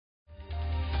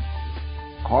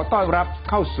ขอต้อนรับ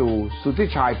เข้าสู่สุทธิ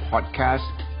ชัยพอดแคส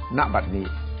ต์ณบัดนี้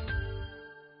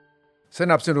ส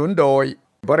นับสนุนโดย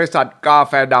บริษัทกา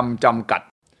แฟดำจำกัด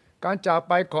การจาก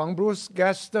ไปของบรูซ แก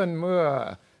สตันเมื่อ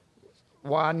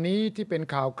วานนี้ที่เป็น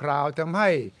ข่าวคราวทำให้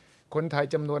คนไทย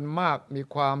จำนวนมากมี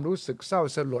ความรู้สึกเศร้า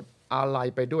สลดอาลัย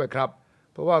ไปด้วยครับ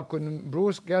เพราะว่าคุณบรู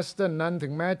ซ แกสตันนั้นถึ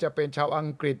งแม้จะเป็นชาวอัง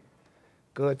กฤษ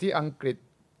เกิดที่อังกฤษ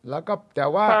แล้วก็แต่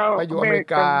ว่าไปอยู่อเมริ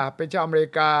กาเป็นชาวอเมริ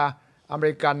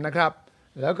กันนะครับ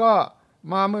แล้วก็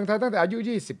มาเมืองไทยตั้งแต่อายุ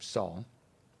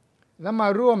22แล้วมา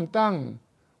ร่วมตั้ง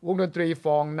วงดนตรีฟ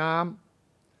องน้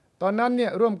ำตอนนั้นเนี่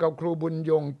ยร่วมกับครูบุญ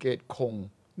ยงเกตคง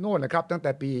โน่นนะครับตั้งแ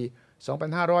ต่ปี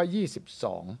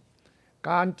2522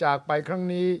การจากไปครั้ง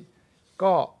นี้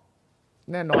ก็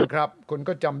แน่นอนครับคน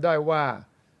ก็จำได้ว่า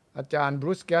อาจารย์บ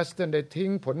รูซ แกสตันได้ทิ้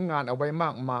งผลงานเอาไว้ม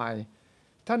ากมาย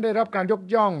ท่านได้รับการยก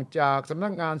ย่องจากสำนั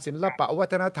กงานศิลปวั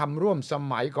ฒนธรรมร่วมส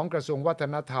มัยของกระทรวงวัฒ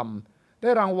นธรรมไ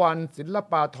ด้รางวัลศิล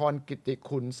ปาธรกิตติ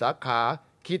คุณสาขา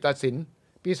คีตศิลป์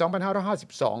ปี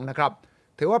2552นะครับ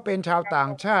ถือว่าเป็นชาวต่า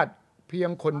งชาติเพียง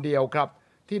คนเดียวครับ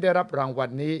ที่ได้รับรางวัล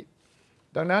นี้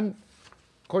ดังนั้น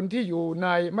คนที่อยู่ใน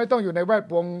ไม่ต้องอยู่ในแวด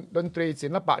วงดนตรีศิ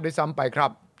ลปะด้วยซ้ำไปครั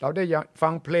บเราได้ฟั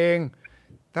งเพลง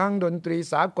ทั้งดนตรี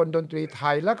สากลดนตรีไท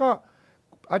ยแล้วก็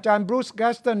อาจารย์บรูซ แก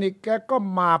สตันนี่แกก็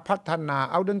มาพัฒนา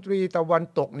เอาดนตรีตะวัน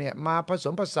ตกเนี่ยมาผส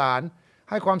มผสาน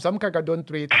ให้ความสำคัญกับดน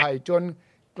ตรีไทยจน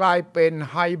กลายเป็น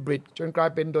ไฮบริดจนกลาย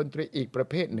เป็นดนตรีอีกประ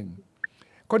เภทหนึ่ง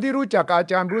คนที่รู้จักอา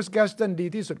จารย์บรูซ แกสตันดี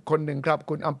ที่สุดคนหนึ่งครับ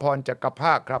คุณอำพรจักรภ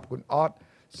าคครับคุณออส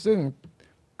ซึ่ง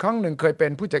ครั้งหนึ่งเคยเป็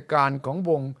นผู้จัดการของ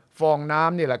วงฟองน้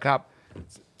ำนี่แหละครับ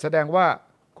แสดงว่า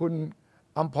คุณ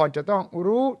อำพรจะต้อง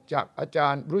รู้จักอาจา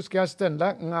รย์บรูซ แกสตันและ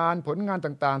งานผลงาน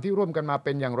ต่างๆที่ร่วมกันมาเ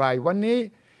ป็นอย่างไรวันนี้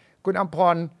คุณอำพ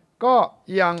รก็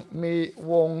ยังมี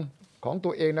วงของตั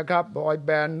วเองนะครับบอยแบ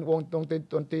นด์วง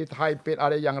ดนตรีไทยเป็นอะ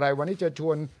ไรอย่างไรวันนี้จะช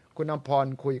วนคุณอำพร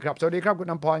คุยครับสวัสดีครับคุณ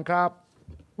อำพรครับ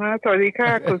สวัสดีค่ะ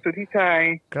คุณสุทธิชัย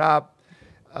ครับ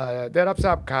ได้รับท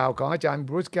ราบข่าวของอาจารย์บ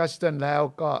รูซ แกสตันแล้ว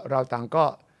ก็เราต่างก็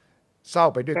เศร้า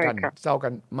ไปด้วยกันเศร้ากั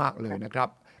นมากเลยนะครับ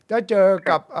จะเจอ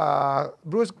กับ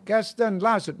บรูซ แกสตัน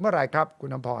ล่าสุดเมื่อไหร่ครับคุ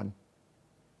ณอำพร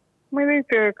ไม่ได้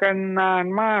เจอกันนาน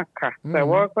มากค่ะแต่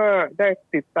ว่าก็ได้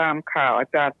ติดตามข่าวอา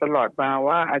จารย์ตลอดมา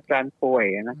ว่าอาจารย์ป่วย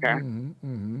นะคะ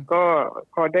ก็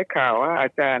พอได้ข่าวว่าอา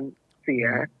จารย์เสีย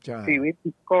ชีวิต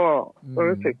ก็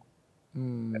รู้สึก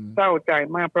เศร้าใจ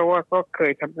มากเพราะว่าก็เค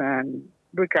ยทำงาน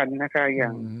ด้วยกันนะคะอย่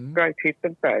างใกล้ชิด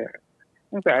ตั้งแต่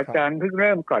อาจารย์เพิ่งเ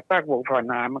ริ่มก่อตั้งวงฟอง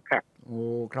น้ำค่ะโอ้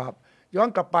ครับย้อน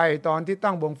กลับไปตอนที่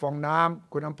ตั้งวงฟองน้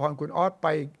ำคุณอำพรคุณออสไป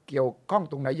เกี่ยวข้อง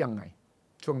ตรงไหนยังไง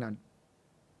ช่วงนั้น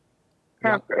ค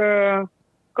รับ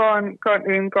ก่อน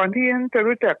อื่นก่อนที่ฉันจะ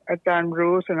รู้จักอาจารย์บรู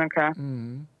ซนะคะ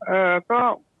ก็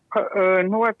เผอิญ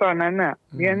เพราะว่าตอนนั้นน่ะ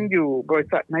เรียนอยู่บริ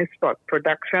ษัท Night Spot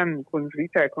Production คุณสุริ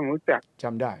ชัยคงรู้จักจ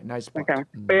ำได้ Night Spot นะคะ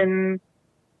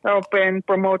เราเป็นโป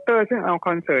รโมเตอร์ซึ่งเอาค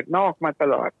อนเสิร์ตนอกมาต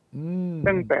ลอด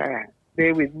ตั้งแต่เด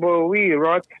วิดโบวีย์ร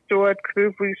อดสจ๊วตคลิ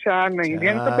ฟริชาร์ดอะไรอย่างเ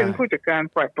งี้ยก็เป็นผู้จัดการ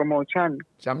ฝ่ายโปรโมชั่น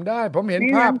จำได้ผมเห็น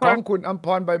ภาพของคุณอำพ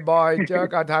รบ่อยๆเจอ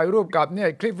กับถ่ายรูปกับเนี่ย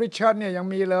คลิฟริชาร์ดเนี่ยยัง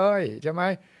มีเลยใช่ไหม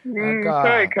ใ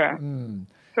ช่ค่ะ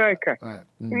ใช่ค่ะ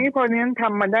ทีนี้พอเนี้ยท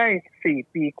ำมาได้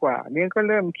4 ปีกว่าเนี่ยก็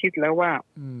เริ่มคิดแล้วว่า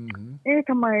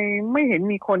ทำไมไม่เห็น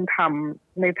มีคนท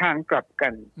ำในทางกลับกั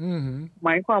นหม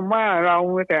ายความว่าเรา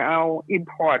แต่เอาอิม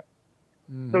พอร์ต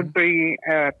ดนตรี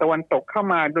ตะวันตกเข้า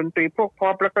มาดนตรีพวกพ็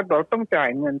อปแล้วก็เราต้องจ่าย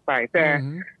เงินไปแต่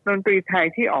ดนตรีไทย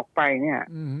ที่ออกไปเนี่ย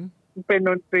เป็น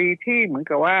ดนตรีที่เหมือน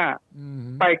กับว่า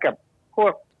ไปกับพว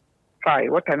กฝ่าย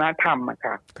วัฒนธรรมอะ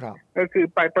ค่ะก็คือ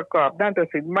ไปประกอบด้าน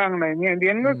ศิลป์บ้างอะไรเนี่ยเรี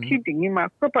ยนก็คิดอย่างนี้มา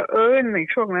ก็เผอิญใน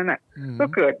ช่วงนั้นน่ะก็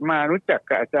เกิดมารู้จัก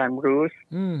กับอาจารย์บรูซ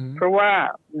เพราะว่า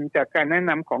จากการแนะ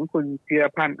นำของคุณจิร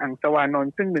พันธ์อังสวานน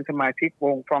ท์ซึ่งเป็นสมาชิกว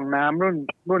งฟองน้ำ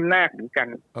รุ่นแรกเหมือนกัน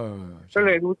ก็เล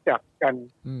ยรู้จักกัน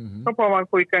ก็พอมา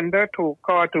คุยกันได้ถูก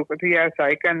อัธยาศั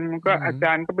ยกันก็อาจ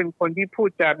ารย์ก็เป็นคนที่พูด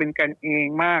จาเป็นกันเอง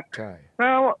มากแ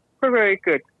ล้วก็เลยเ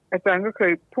กิดอาจารย์ก็เค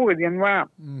ยพูดกับเรียนว่า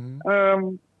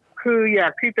คืออยา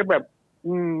กที่จะแบบ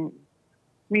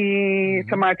มี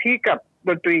สมาธิกับด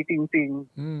นตรีจริง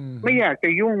ๆไม่อยากจะ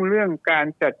ยุ่งเรื่องการ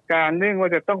จัดการเรื่องว่า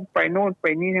จะต้องไปโน่นไป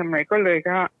นี่ทำไมก็เลย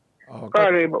ก็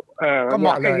เลยก็เหม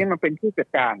าะเลยมาเป็นผู้จัด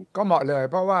การก็เหมาะเลย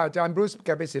เพราะว่าอาจารย์บรูซแก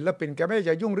เป็นศิลปินแกไม่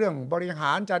จะยุ่งเรื่องบริห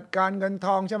ารจัดการเงินท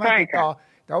องใช่ไหมต่อ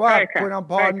แต่ว่าคุณอ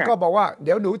ำพรก็บอกว่าเ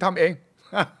ดี๋ยวหนูทำเอง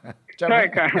ใช่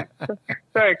ค่ะ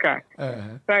ใช่ค่ะ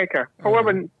ใช่ค่ะเพราะว่า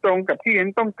มันตรงกับที่เรน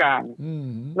ต้องการ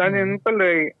แล้วเรนก็เล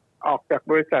ยออกจาก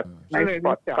บริษัทไนท์สป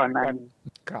อร์ตตอนนั้น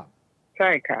ครับใช่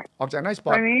ค่ะออกจากไนท์สปอ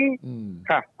ร์ตตอนนี้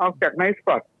ค่ะออกจากไนท์สป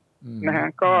อร์ตนะฮะ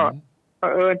ก็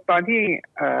ตอนที่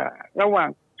ระหว่าง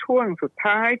ช่วงสุด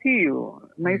ท้ายที่อยู่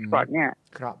ไนท์สปอร์ตเนี่ย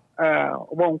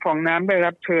วงฟองน้ำได้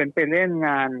รับเชิญไปเล่นง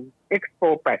าน Expo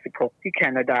 86 ที่แค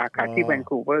นาดาค่ะที่แวน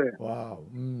คูเวอร์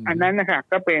อันนั้นนะคะ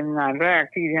ก็เป็นงานแรก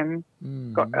ที่ฉัน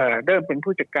ก็เริ่มเป็น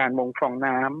ผู้จัดการวงฟอง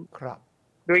น้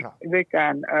ำด้วยกา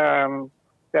ร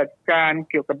จัดการ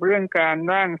เกี่ยวกับเรื่องการ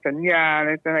ร่างสัญญาอะ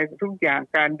ไรทุกอย่าง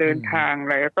การเดินทางอะ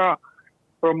ไรแล้วก็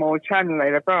โปรโมชั่นอะไร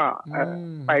แล้วก็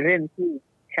ไปเล่นที่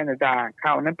แคนาดาเข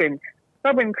านั้นก็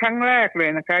เป็นครั้งแรกเลย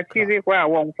นะคะที่เรียกว่า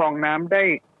วงฟองน้ำได้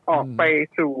ออกไป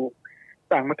สู่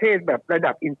ต่างประเทศแบบระ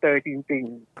ดับอินเตอร์จริง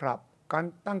ๆครับการ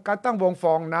ตั้งวงฟ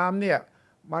องน้ำเนี่ย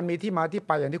มันมีที่มาที่ไ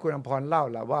ปอย่างที่คุณอำพรเล่า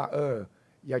แหละว่า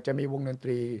อยากจะมีวงดนต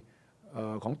รี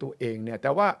ของตัวเองเนี่ยแ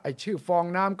ต่ว่าไอ้ชื่อฟอง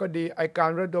น้ำก็ดีไอ้กา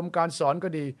รระดมการสอนก็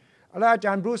ดีแล้วอาจ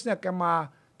ารย์บรูซเนี่ยแกมา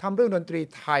ทำเรื่องดนตรี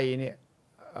ไทยเนี่ย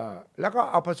แล้วก็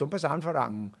เอาผสมผสานฝรั่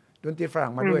งดนตรีฝรั่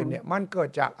งมาด้วยเนี่ยมันเกิด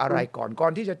จากอะไรก่อ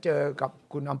นที่จะเจอกับ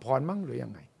คุณอำพรมั้งหรือยั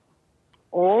งไง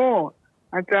โอ้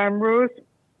อาจารย์บรูซ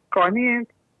ก่อนนี้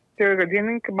เจอกับที่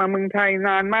นั่นมาเมืองไทยน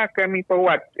านมากแกมีประ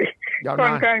วัติค่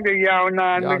อนข้างจะยาวน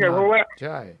านเลยค่ะเพราะว่า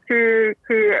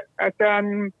คืออาจาร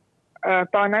ย์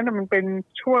ตอนนั้นมันเป็น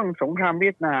ช่วงสงครามเ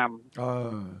วียดนาม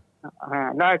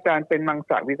แล้วอาจารย์เป็นมัง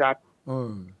สวิรัติ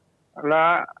แล้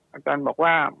วอาจารย์บอก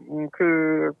ว่าคือ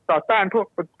ต่อต้า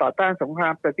นสงครา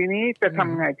มแต่ทีนี้จะท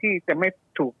ำไงที่จะไม่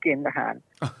ถูกเกณฑ์ทหาร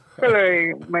ก็เลย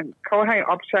เขาให้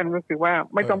ออปชันก็คือว่า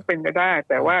ไม่ต้องเป็นก็ได้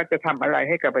แต่ว่าจะทำอะไรใ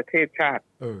ห้กับประเทศชาติ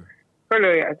ก็เล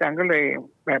ยอาจารย์ก็เลย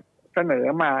แบบเสนอ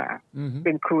มาเ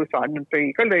ป็นครูสอนดนตรี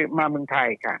ก็เลยมาเมืองไทย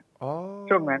ค่ะ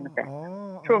ช่วงนั้นค่ะ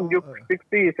ช่วงยุค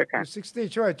 60 ค่ะ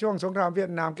 60 ช่วงสงครามเวีย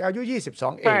ดนามแกอายุ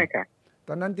22เองใช่ค่ะต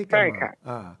อนนั้นที่แกมา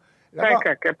ใช่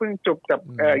ค่ะแกเพิ่งจบจาก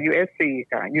USC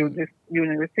ค่ะ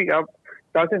University of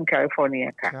Southern California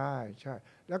ค่ะใช่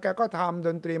แล้วแกก็ทำด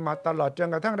นตรีมาตลอดจน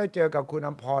กระทั่งได้เจอกับคุณ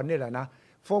อำพรนี่แหละนะ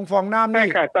ฟองน้ำนี่ใ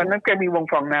ช่ค่ะตอนนั้นแกมีวง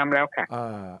ฟองน้ำแล้วค่ะ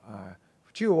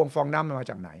ชื่อวงฟองน้ำมา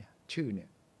จากไหนชื่อเนี่ย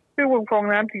ชื่อวงฟอง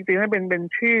น้ำจริงๆแล้วเป็น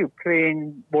ชื่อเพลง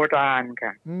โบราณค่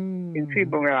ะเป็นชื่อ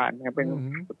โบราณค่ะเป็น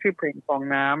ชื่อเพลงฟอง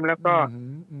น้ำแล้วก็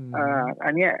อั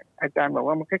นเนี้ยอาจารย์บอก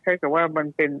ว่ามันคล้ายๆกับว่ามัน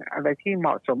เป็นอะไรที่เหม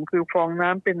าะสมคือฟองน้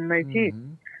ำเป็นในที่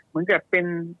เหมือนกับเป็น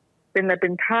อะไรเป็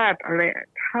นธาตุอะไร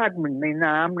ธาตุเหมือนใน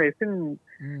น้ำเลยซึ่ง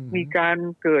มีการ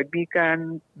เกิดมีการ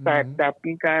แตกดับ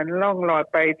มีการล่องลอย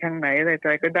ไปทางไหนอะไรใจ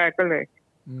ก็ได้ก็เลย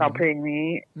เอาเพลงนี้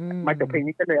มาจากเพลง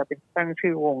นี้ก็เลยเอาเป็นตั้ง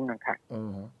ชื่อวงนะคะ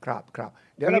ครับ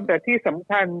เดี๋ยวแต่ที่สำ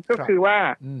คัญก็คือว่า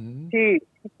ที่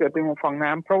เกิดเป็นวงฟอง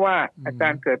น้ำเพราะว่าอาจา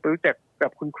รย์เกิดไปรู้จักกั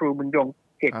บคุณครูบุญยง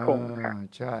เกตคงค่ะ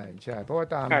ใช่เพราะว่า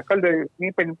ตามก็เลย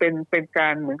นี่เป็นกา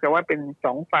รเหมือนกับว่าเป็นส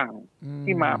องฝั่ง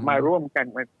ที่มาร่วมกัน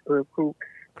ครู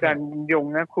อาจารย์บุญยง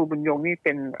นะครูบุญยงนี่เ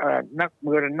ป็นนัก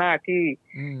มือระนาดที่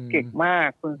เก่งมาก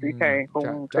คุณศรีชัยคง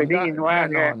เคยได้ยินว่า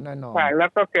แกแล้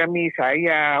วก็แกมีสาย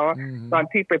ยาวตอน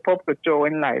ที่ไปพบกับโจเ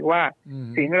อ็นไหลว่า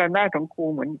เสียงระนาดของครู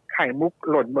เหมือนไข่มุก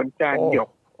หล่นบนจานหยก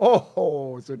โอ้โห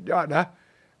สุดยอดนะ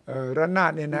ระนา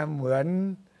ดเนี่ยนะเหมือน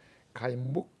ไข่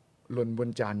มุกหล่นบน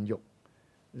จานหยก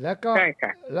แล้ว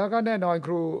ก็แน่นอนค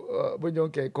รูบุญยง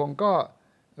เกตคงก็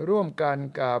ร่วมกัน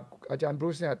กับอาจารย์บรู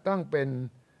ซเนี่ยตั้งเป็น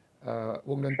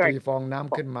วงดนตรีฟองน้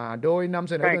ำขึ้นมาโดยนำ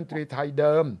เสนอดนตรีไทยเ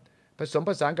ดิมผสมผ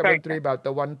สานกับดนตรีแบบต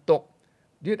ะวันตก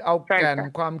ยึดเอาแก่น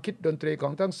ความคิดดนตรีขอ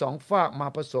งทั้งสองฝากมา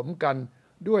ผสมกัน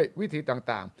ด้วยวิธี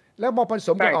ต่างๆแล้วพอผส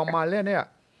มกันออกมาแล้วเนี่ย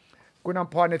คุณอ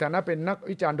ำพรในฐานะเป็นนัก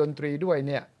วิจารณ์ดนตรีด้วย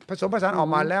เนี่ยผสมผสานออก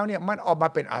มาแล้วเนี่ยมันออกมา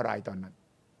เป็นอะไรตอนนั้น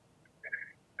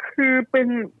คือเป็น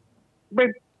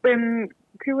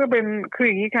คือว่าเป็นคือ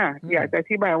อย่างนี้ค่ะอยากจะอ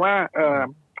ธิบายว่า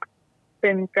เ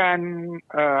ป็นการ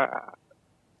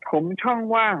ถมช่อง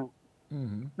ว่าง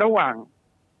ระหว่าง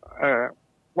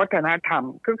วัฒนธรรม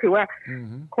ก็คือว่า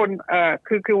คน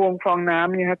คือวงฟองน้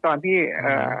ำเนี่ยตอนที่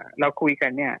เราคุยกั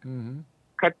นเนี่ย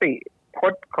คติพ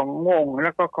จน์ของวงแ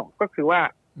ล้วก็ก็คือว่า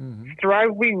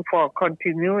striving for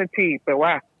continuity แปลว่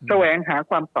าแสวงหา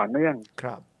ความต่อเนื่องค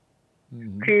รับ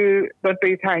คือดนต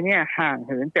รีไทยเนี่ยห่างเ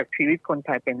หินจากชีวิตคนไท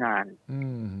ยไปนาน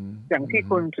อย่างที่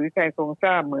คุณสุริชัยคงท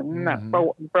ราบเหมือน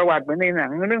ประวัติเหมือนในหนั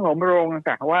งเรื่องของโรง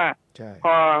ต่างว่าพ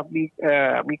อ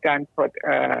มีการปลด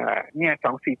เนี่ย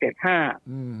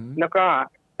2475แล้วก็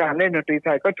การเล่นดนตรีไท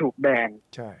ยก็ถูกแบน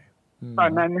ตอ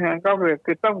นนั้นฮะก็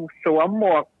คือต้องสวมหม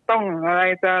วกต้องอะไร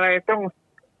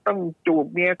ต้องจูบ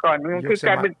เมียก่อนคือ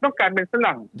ต้องการเป็นฝ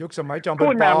รั่งยุคสมัยจอมพล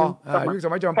ป.ยุคส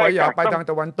มัยจอมพลป.อยากไปทาง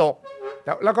ตะวันตก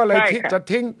แล้วก็เลยจะ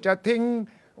ทิ้ง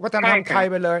วัฒนธรรมไทย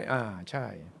ไปเลยใช่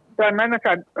ตอนนั้นนะค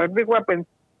รับเรียกว่าเป็น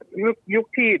ยุค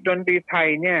ที่ดนตรีไทย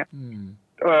เนี่ย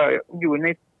อยู่ใน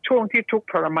ช่วงที่ทุกข์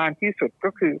ทรมานที่สุดก็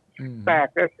คือแตก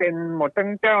กระเซ็นหมดทั้ง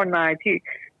เจ้านาย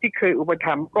ที่เคยอุป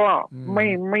ถัมภ์ก็ไ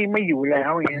ม่อยู่แล้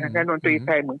วอย่างนี้นะครับดนตรีไท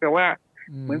ยเหมือน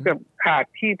กับขาด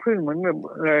ที่พึ่งเหมือน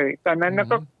เลยตอนนั้น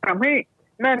ก็ทำให้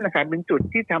นั่นนะคะเป็นจุด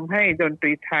ที่ทำให้ดนต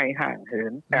รีไทยห่างเหิ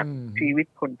นจากชีวิต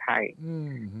คนไทย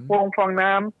วงฟอง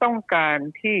น้ำต้องการ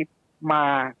ที่ม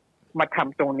าท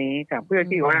ำตรงนี้ค่ะเพื่อ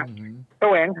ที่ว่าแส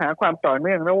วงหาความต่อเ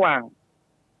นื่องระหว่าง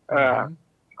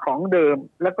ของเดิม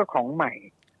แล้วก็ของใหม่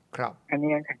ครับอัน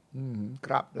นี้ค่ะค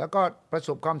รับแล้วก็ประส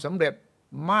บความสำเร็จ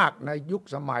มากในยุค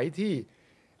สมัยที่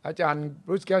อาจารย์บ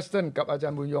รูซ แกสตันกับอาจา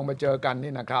รย์บุญยงมาเจอกัน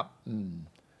นี่นะครับ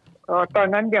ตอน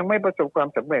นั้นยังไม่ประสบความ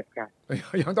สำเร็จค่ะ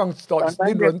ยังต้อง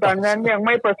ตอนนั้นยังไ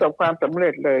ม่ประสบความสำเร็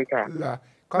จเลยค่ะ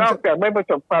นอกจากไม่ประ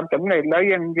สบความสำเร็จแล้ว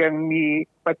ยังมี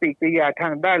ปฏิกิริยาทา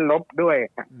งด้านลบด้วย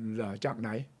ค่ะจากไหน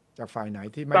จากฝ่ายไหน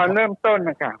ที่ตอนเริ่มต้น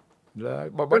นะคะ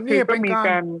บอกว่านี่เป็น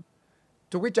การ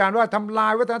ถูกวิจารณ์ว่าทำลา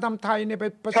ยวัฒนธรรมไทยเนี่ยไป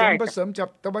ผสมจับ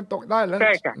ตะวันตกได้แล้วใ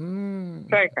ช่ค่ะ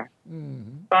ใช่ค่ะ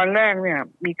ตอนแรกเนี่ย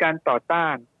มีการต่อต้า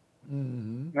น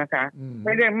นะคะไ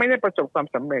ม่ได้ประสบความ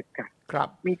สำเร็จค่ะครับ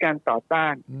มีการต่อต้า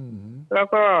นแล้ว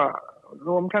ก็ร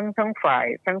วมทั้งฝ่าย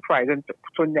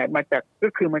ส่วนใหญ่มาจากก็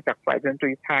คือมาจากฝ่ายดนต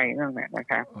รีไทยนั่นแหละนะ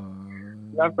คะ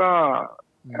แล้วก็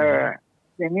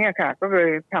อย่างนี้ค่ะก็เลย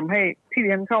ทำให้ที่เ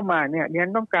รียนเข้ามาเนี่ยเรียน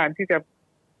ต้องการที่จะ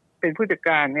เป็นผู้จัดก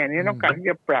ารเนี่ยเรียนต้องการที่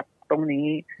จะปรับตรงนี้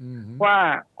ว่า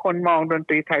คนมองดน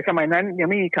ตรีไทยสมัยนั้นยัง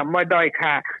ไม่มีคำว่าด้อยค่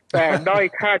าแต่ด้อย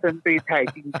ค่าดนตรีไทย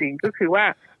จริงๆก็คือว่า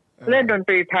เล่นดนต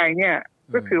รีไทยเนี่ย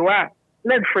ก็คือว่าเ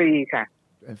ล่นฟรีค่ะ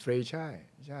ฟรีใช่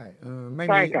ไม่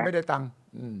ได้ตังค์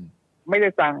ไม่ได้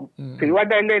ตังค์ถือว่า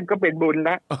ได้เล่นก็เป็นบุญแ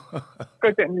ล้วก็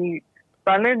จะมีต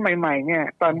อนเล่นใหม่ๆเนี่ย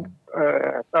ตอ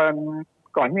น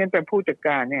ก่อนที่จะเป็นผู้จัดก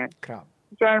ารเนี่ย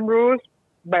อาจารย์บรูซ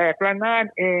แบกระนาด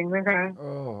เองนะคะ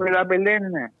เวลาไปเล่น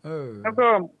เนี่ยแล้วก็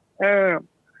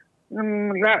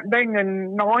ได้เงิน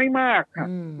น้อยมากค่ะ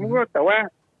แต่ว่า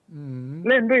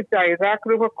เล่นด้วยใจรักห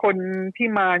รือว่าคนที่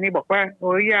มานี่บอกว่าโ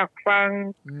อ้ยอยากฟัง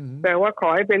แต่ว่าขอ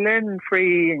ให้ไปเล่นฟรี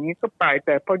อย่างนี้ก็ไปแ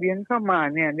ต่พอเรียนเข้ามา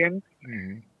เนี่ยเรียน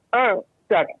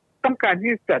จัดต้องการ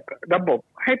ที่จัดระบบ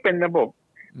ให้เป็นระบบ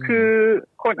คือ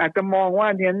คนอาจจะมองว่า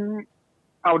เรียน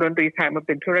เอาดนตรีไทยมาเ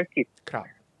ป็นธุรกิจ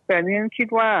แต่เรียนคิด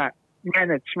ว่า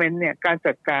management เนี่ยการ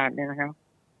จัดการเนี่ยนะครับ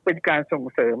เป็นการส่ง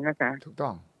เสริมนะคะถูกต้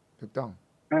อง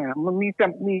มัน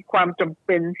มีความจำเ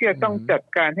ป็นที่จะต้องจัด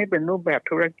การให้เป็นรูปแบบ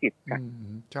ธุรกิจค่ะ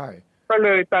ใช่ก็เล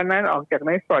ยตอนนั้นออกจากไน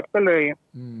ท์สดก็เลย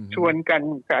ชวนกัน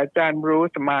กับอาจารย์บรู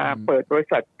ซมาเปิดบริ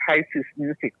ษัทไทยซิสมิ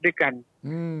วสิกด้วยกัน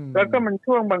แล้วก็มัน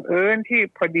ช่วงบังเอิญที่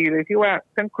พอดีเลยที่ว่า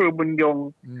ทั้งครูบุญยง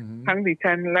ทั้งดิ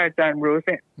ฉันและอาจารย์บรูซ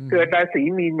เนี่ยเกิดราศี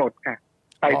มีนหมดค่ะ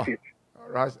ไทยซิส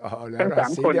ทั้ง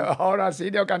3 คนราศี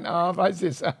เดียวกันไทยซิ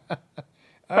ส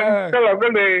ก็เราก็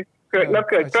เลยเ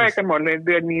กิดใกล้กันหมดเลยเ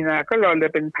ดือนมีนาก็เราเล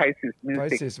ยเป็นไทยซิสมิว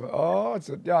สิก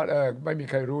สุดยอดไม่มี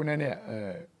ใครรู้นะเนี่ย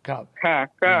ครับค่ะ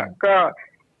ก็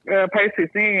ไทยซิส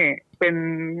นี่เ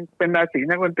ป็นราศี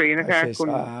นักดนตรีนะคะคุณ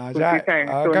พิชัย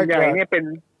ส่วนใหญ่เนี่ยเป็น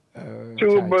ชู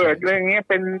เบิร์ตอะไรเงี้ย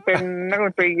เป็นนักด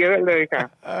นตรีเยอะเลยค่ะ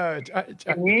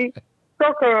อันนี้ก็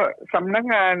คือสำนัก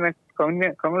งาน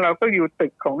ของเราก็อยู่ตึ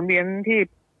กของเรียนที่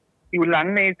อยู่หลัง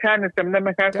เนชั่นจำได้ไหม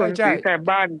คะคุณพิชัย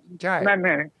บ้านนั่นไ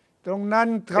งตรงนั้น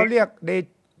เขาเรียก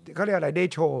อะไรเด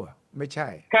โชไม่ใช่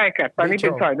ค่ะตอนนี้เป็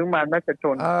นซอยนุมานราชธ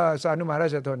นซอยนุมานรา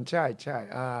ชธนใช่ใ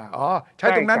ช้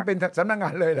ตรงนั้นเป็นสำนักงา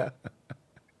นเลยเหรอ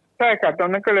ใช่ค่ะตรง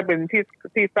นั้นก็เลยเป็น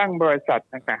ที่ตั้งบริษัท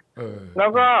นะคะแล้ว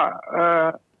ก็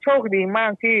โชคดีมา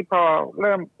กที่พอเ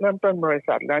ริ่มต้นบริ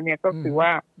ษัทแล้วเนี่ยก็คือว่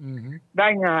าได้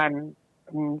งาน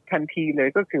ทันทีเลย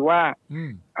ก็คือว่า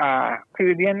คือ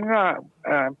เรียนก็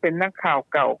เป็นนักข่าว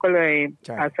เก่าก็เลย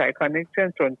อาศัยคอนเนคชั่น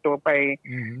ส่วนตัวไป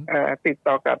ติด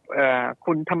ต่อกับ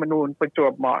คุณธรรมนูญประจว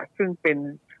บเหมาะซึ่งเป็น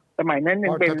สมัยนั้นยั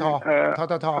งเป็นท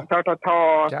ท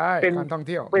เป็นท่องเ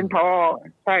ที่ยวเป็นพอ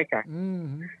ใช่ค่ะ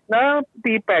แล้ว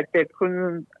ปี87คุ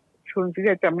ณ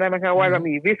จะจำได้ไหมครับว่าเรา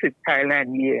มี Visit Thailand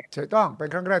Year ใช่ต้องเป็น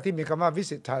ครั้งแรกที่มีคำว่า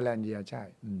Visit Thailand Year ใช่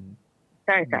ใ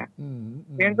ช่ค่ะ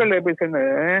งั้นก็เลยไปเสน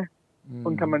อคุ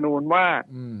ณธรรมนูญว่า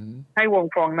ให้วง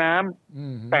ฟองน้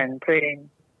ำแต่งเพลง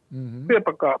เพื่อป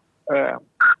ระกอบ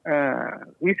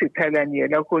Visit Thailand Year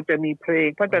เราควรจะมีเพลง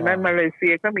เพราะตอนนั้นมาเลเซี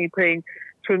ยก็มีเพลง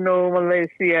To Know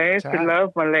Malaysia To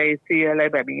Love Malaysia อะไร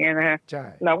แบบนี้นะฮะ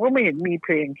เราก็ไม่เห็นมีเพ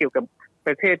ลงเกี่ยวกับป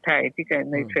ระเทศไทยที่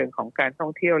ในเชิงของการท่อ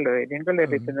งเที่ยวเลยนั่นก็เลย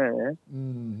ไปเสนอ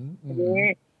ทีนี้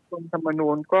คุณธรรมนู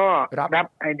ญก็รับ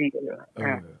ไอเดียเลย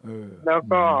แล้ว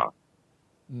ก็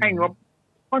ให้งบ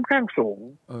ค่อนข้างสูง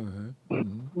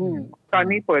ตอน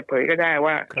นี้เปิดเผยก็ได้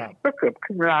ว่าก็เกือบค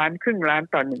รึ่งล้าน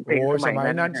ต่อ1เพลงสมัย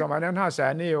นั้น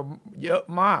500,000นี่เยอะ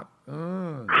มาก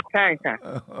ใช่ค่ะ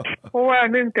เพราะว่า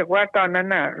เนื่องจากว่าตอนนั้น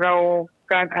น่ะเรา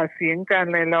การอัดเสียงการ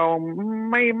อะไรเรา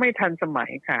ไม่ทันสมั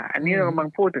ยค่ะอันนี้เรากำลัง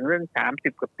พูดถึงเรื่อง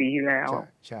30กว่าปีแล้ว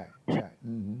ใ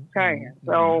ช่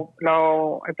เรา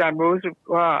อาจารย์รู้สึก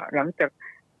ว่าหลังจาก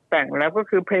แต่งแล้วก็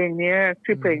คือเพลงนี้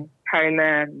ชื่อเพลง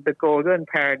Thailand The Golden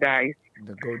Paradise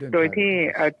โดยที่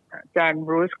อาจารย์บ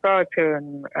รูซก็เชิญ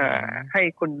ให้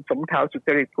คุณสมเถาสุจ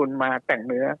ริตกุลมาแต่ง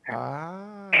เนื้อค่ะ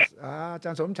อาจ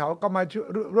ารย์สมเถาก็มา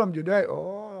ร่วมอยู่ด้วยโอ้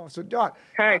สุดยอด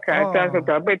ใช่ค่ะอาจารย์สมเ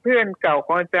ถาเป็นเพื่อนเก่าข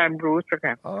องอาจารย์บรูซ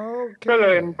ค่ะก็เล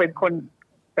ยเป็นคน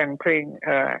แต่งเพลง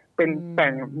เป็นแต่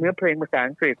งเนื้อเพลงภาษา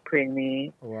อังกฤษเพลงนี้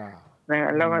นะ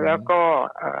แล้วก็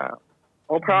โ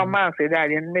อ้เพราะมากเสียดาย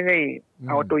ฉันไม่ได้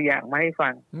เอาตัวอย่างมาให้ฟั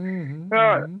งก็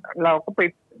เราก็ไป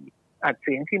อัดเ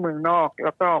สียงที่เมืองนอกแ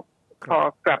ล้วก็พอ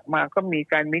กลับมาก็มี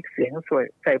การมิกซ์เสียงสวย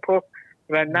ใส่พวก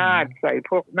ระนาดใส่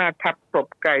พวกหน้าทับปรบ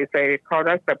ไก่ใส่คอ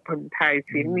รัสแบบคนไทยเ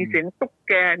สียงมีเสียงตุ๊ก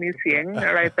แกมีเสียง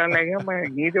อะไรต่ออะไรเข้ามาอ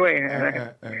ย่างนี้ด้วยนะ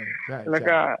แล้ว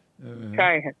ก็ใช่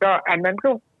ค่ะก็อันนั้น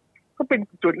ก็เป็น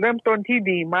จุดเริ่มต้นที่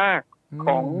ดีมากข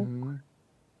อง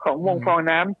วงฟอง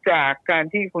น้ำจากการ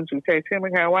ที่คุณสุชัยเชื่อไหม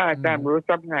คะว่าอาจารย์รู้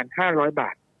รับงาน500 บา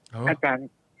ทอาจารย์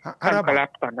ท่านรับ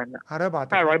ตอนนั้น500 บา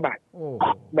ท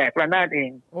แบกระนาดเอ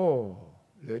งโอ้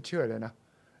เหลือเชื่อเลยนะ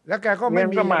แล้วแกก็ไม่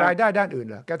มีรายได้ด้านอื่น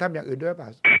เหรอแกทำอย่างอื่นด้วยป่ะ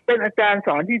เป็นอาจารย์ส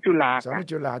อนที่จุฬาสอนที่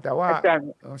จุฬาแต่ว่า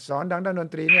สอนด้านดน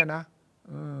ตรีเนี่ยนะ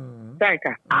ใช่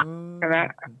ค่ะ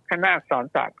คณะสอน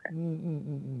ศาสตร์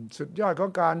สุดยอดขอ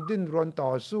งการดิ้นรนต่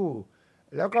อสู้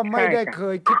แล้วก็ไม่ได้เค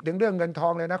ยคิดถึงเรื่องเงินทอ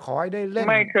งเลยนะขอให้ได้เล่น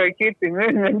ไม่เคยคิดถึงเรื่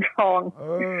องเงินทอง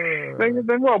เลย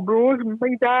ฉันบอกบรูซไ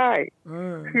ม่ได้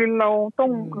คือเราต้อ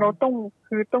ง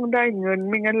คือต้องได้เงิน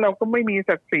ไม่งั้นเราก็ไม่มี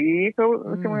ศักดิ์ศรีเขา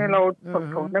ใช่ไหมเรา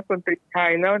ของนักดนตรีไท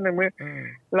ยแล้วนะเมื่อ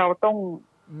เราต้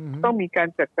องมีการ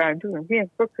จัดการทุกอย่างที่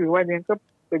ก็คือว่าเนี่ยก็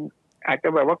เป็นอาจจะ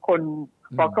แบบว่าคน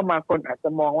พอเข้ามาคนอาจจะ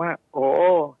มองว่าโอ้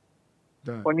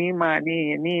คนนี้มา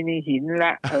นี่หินล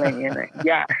ะอะไรเงี้ยนะ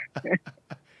ยาก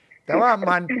แต่ว่า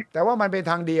มันเป็น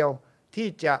ทางเดียวที่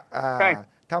จะ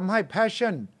ทำให้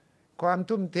passion ความ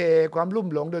ทุ่มเทความลุ่ม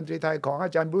หลงดนตรีไทยของอ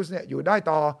าจารย์บรูซเนี่ยอยู่ได้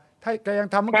ต่อถ้าแกยัง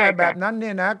ทำแกแบบนั้นเ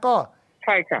นี่ยนะก็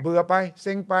เบื่อไปเ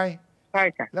ซ็งไป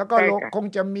แล้วก็คง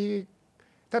จะมี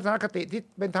ทัศนคติที่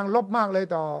เป็นทางลบมากเลย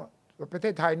ต่อประเท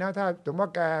ศไทยนะถ้าสมมติว่า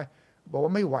แกบอกว่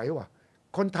าไม่ไหวว่ะ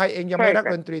คนไทยเองยังไม่รัก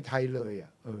ดนตรีไทยเลย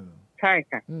ใช่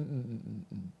ค่ะ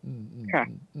ค่ะ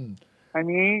อัน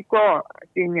นี้ก็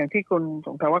จริงอย่างที่คุณส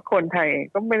งสัยว่าคนไทย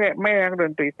ก็ไม่รักด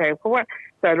นตรีไทยเพราะว่า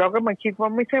แต่เราก็มาคิดว่า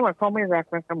ไม่ใช่ว่าเขาไม่รัก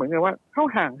นะคะเหมือนกับว่าเขา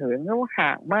ห่างเหินเขาห่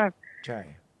างมากใช่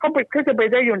เขาจะไป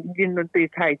ได้ยินดนตรี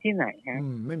ไทยที่ไหนฮะ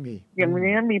ไม่มีอย่างวัน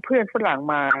นี้มีเพื่อนฝรั่ง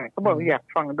มาเขาบอกอยาก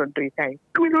ฟังดนตรีไทย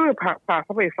ไม่รู้จะพาเข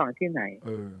าไปฟังที่ไหน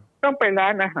ต้องไปร้า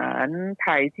นอาหารไท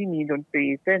ยที่มีดนตรี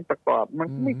เต้นประกอบมัน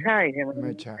ไม่ใช่ใช่ไหมไ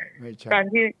ม่ใช่การ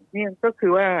ที่นี่ก็คื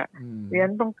อว่าเรียน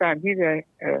ต้องการที่จะ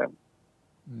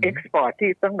เอ็กซ์พอร์ต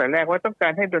ที่ตั้งแต่แรกว่าต้องกา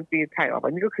รให้ดนตรีไทยออกมา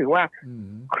นี่ก็คือว่า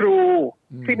ครู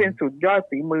ที่เป็นสุดยอด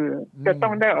ฝีมือจะต้อ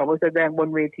งได้ออกมาแสดงบน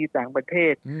เวทีต่างประเท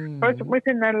ศเพราะไม่เ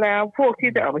ช่นนั้นแล้วพวก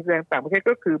ที่จะออกมาแสดงต่างประเทศ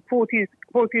ก็คือผู้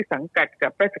ที่สังกัดกั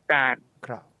บราชการ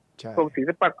กรมศิ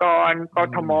ลปากรก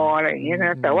ทมอะไรอย่างเงี้ยน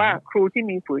ะแต่ว่าครูที่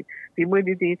มีฝีมือ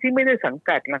ดีๆที่ไม่ได้สัง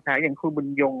กัดนะคะอย่างครูบุญ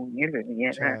ยงอย่างเงี้ยหรืออย่างเงี้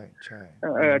ยนะ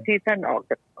ที่ท่านออก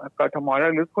จากกทมแล้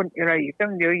วหรือคนอะไรอีกตั้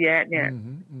งเยอะแยะเนี่ย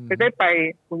จะได้ไป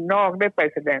คุณนอกได้ไป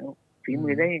แสดงฝีมื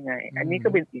อได้ยังไงอันนี้ก็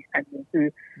เป็นอีกอันหนึ่งคือ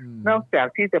นอกจาก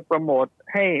ที่จะโปรโมท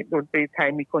ให้ดนตรีไทย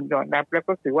มีคนยอมรับแล้ว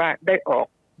ก็คือว่าได้ออก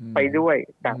ไปด้วย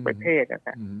ต่างประเทศนะค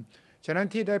ะฉะนั้น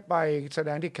ที่ได้ไปแสด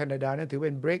งที่แคนาดานั้นถือเ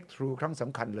ป็น breakthrough ครั้งส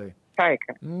ำคัญเลยใช่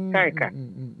ค่ะใช่ค่ะ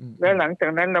แล้วหลังจา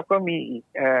กนั้นเราก็มีอีก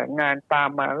งานตาม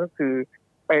มาก็คือ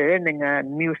ไปเล่นในงาน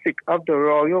Music of the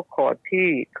Royal Court ที่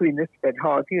Queen Elizabeth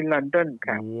Hall ที่ลอนดอน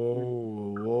ค่ะโ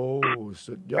อ้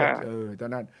สุดยอดตอ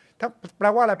นนั้นถ้าแปล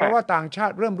ว่าอะไรแปลว่าต่างชา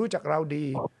ติเริ่มรู้จักเราดี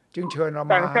จึงเชิญเราม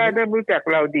าต่างชาติเริ่มรู้จัก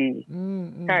เราดี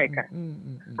ใช่ค่ะ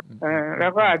แล้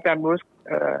วก็อาจารย์บรูซ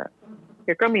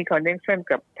ก็มีคอนเนคชั่น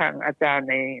กับทางอาจารย์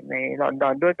ในลอนดอ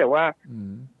นด้วยแต่ว่า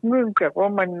เนื่องจากว่า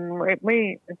มันไม่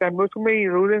อาจารย์บรูซไม่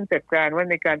รู้เรื่องจัดการว่า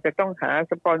ในการจะต้องหา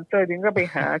สปอนเซอร์จึงก็ไป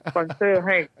หาสปอนเซอร์ใ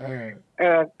ห้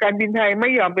การบินไทยไม่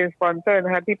ยอมเป็นสปอนเซอร์น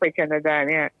ะคะที่ไปแคนาดา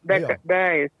เนี่ยได้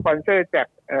สปอนเซอร์จาก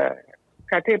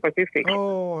คาเท่แปซิฟิกโอ้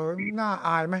น่าอ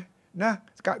ายไหมนะ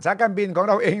สายการบินของ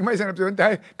เราเองไม่สนับสนุนใจ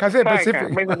คาเฟ่แปซิฟิก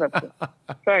ไม่สนับสนุน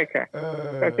ใช่ค่ะ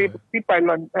แต่ที่ไป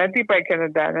ที่ไปแคนา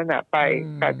ดานั่นน่ะไป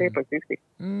คาเฟ่แปซิฟิก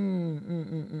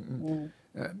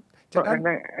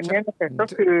อันนี้ก็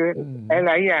คือห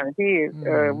ลายอย่างที่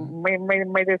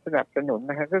ไม่ได้สนับสนุน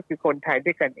นะคะก็คือคนไทย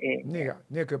ด้วยกันเอง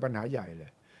นี่คือปัญหาใหญ่เลย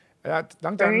ห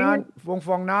ลังจากนั้นวงฟ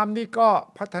องน้ำนี่ก็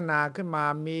พัฒนาขึ้นมา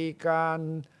มีการ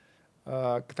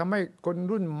ทำให้คน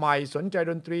รุ่นใหม่สนใจ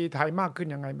ดนตรีไทยมากขึ้น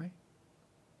ยังไงไหม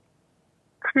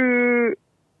คือ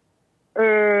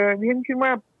เรียนคิดว่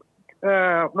า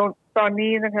ตอน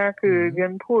นี้นะคะคือเรีย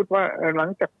นพูดว่าหลัง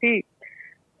จากที่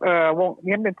วงเ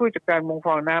นี้ยเป็นผู้จัดการวงฟ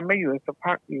องน้ำไม่อยู่สัก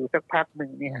พักหนึ่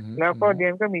งเนี่ยแล้วก็เนี้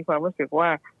ยก็มีความรู้สึกว่า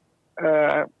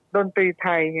ดนตรีไท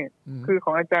ยเนี่ยคือข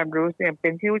องอาจารย์บรูซเนี่ยเป็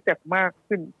นที่รู้จักมาก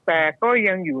ขึ้นแต่ก็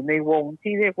ยังอยู่ในวง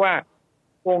ที่เรียกว่า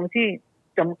วงที่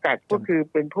จำกัดก็คือ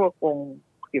เป็นพวกวง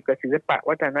เกี่ยวกับศิลปะ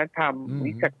วัฒนธรรม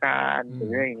วิชาการหรื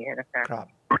ออะไรอย่างเงี้ยนะคะ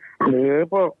หรือ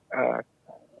พวก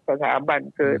สถาบัน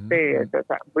เกอเต้ส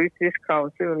ถาบัน British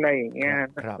Council อะไรอย่างเงี้ย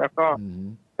แล้วก็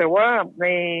แต่ว่าใ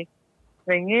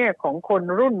นแง่ของคน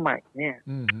รุ่นใหม่เนี่ย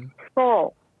ก็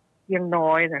ยังน้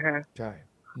อยนะฮะใช่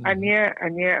อันเ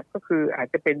นี้ยก็คืออาจ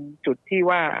จะเป็นจุดที่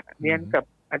ว่าเรียนกับ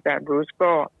อาจารย์บรูซ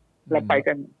ก็เราไป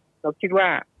กันเราคิดว่า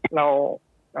เรา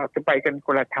จะไปกันค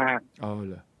นละทาง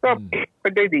ก็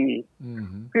ได้ดี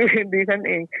คือดีท่าน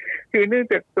เองคือเนื่อง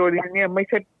จากตัวนี้ไม่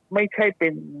ใช่เป็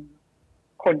น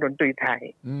คนดนตรีไทย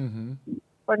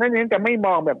เพราะนั้นจะไม่ม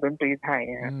องแบบดนตรีไทย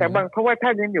แต่เพราะว่าถ้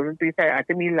าเรียนอยู่ดนตรีไทยอาจ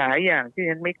จะมีหลายอย่างที่เ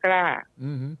รียนไม่กล้า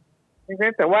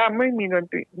แต่ว่าไม่มีดน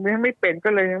ตรีไม่เป็นก็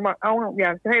เลยบอกอย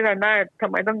ากให้เราได้ทำ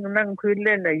ไมต้องนั่งพื้นเ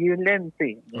ล่นยืนเล่นสิ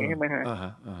ใช่ไหมฮะ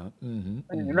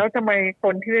แล้วทำไมค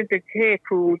นที่เล่นจะเข้ค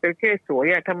รูจะเข้สวย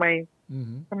ทำไม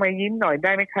ยิ้มหน่อยไ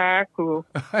ด้ไหมคะครู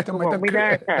บอกไม่ได้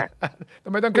ค่ะทำ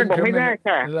ไมต้องครูบอกไม่ได้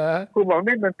ค่ะครูบอกเ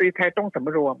ล่นดนตรีไทยต้องส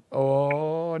ำรวมโอ้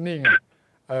นี่ไง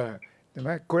เห็นไหม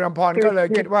คุณอภรก็เลย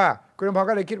คิด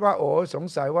ว่าโอ้สง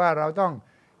สัยว่าเราต้อง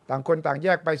ต่างคนต่างแย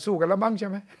กไปสู้กันแล้วมั้งใช่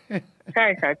ไหมใช่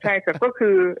ค่ะใช่ค่ะก็คื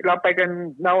อเราไปกัน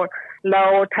เรา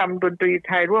ทำดนตรีไ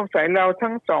ทยร่วมสายเรา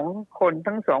ทั้งสองคน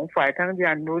ทั้งสองฝ่ายทั้งย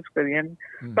านนูสกับเรียน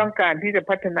ต้องการที่จะ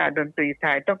พัฒนาดนตรีไท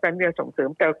ยต้องการที่จะส่งเสริม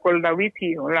แต่คนละวิธี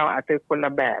ของเราอาจจะคนล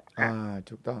ะแบบ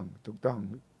ถูกต้อง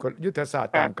ยุทธศาสต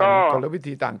ร์ต่างกันคนละวิ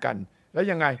ธีต่างกันแล้ว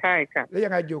ยังไงใช่ค่ะแล้วยั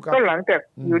งไงอยู่กับก็หลังจาก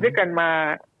อยู่ด้วยกันมา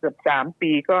เกือบ3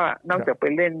 ปีก็นอกจากไป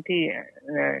เล่นที่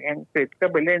อังกฤษก็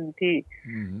ไปเล่นที่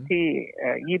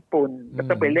ญี่ปุ่นแล้ว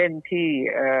ก็ไปเล่นที่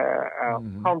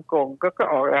ฮ่องกงก็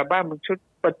ออกอัลบั้มชุด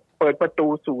เปิดประตู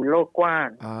สู่โลกกว้าง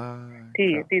ที่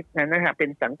นั้นนะคะเป็น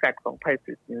สังกัดของไพ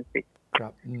ซิสมิวสิก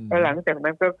แล้วหลังจาก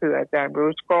นั้นก็คืออาจารย์บรู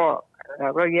ซ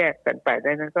ก็แยกกันไปไ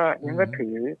ด้นั้นก็ยังก็ถื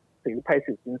อไพ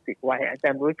ซิสมิวสิกไว้อาจา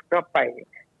รย์บรูซก็ไป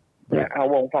เอา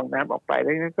วงฟองน้ำออกไปแล้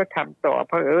วนั้นก็ทำต่อเ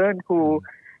พราะครู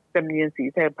จำเนียนศรี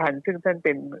ไทยพันธ์ซึ่งท่านเ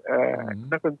ป็น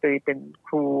นักดนตรีเป็นค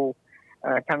รู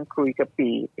ทางครุยกะปี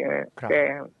แก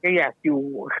ก็อยากอยู่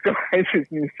กับไพซิส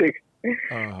มิวสิก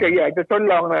แกอยากจะทด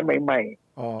ลองอะไรใหม่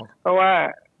ๆเพราะว่า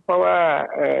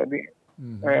เ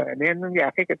นี่ยนึกอยา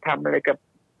กให้แกทำอะไรกับ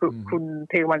คุณ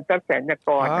เทวันทรัพย์แสนยก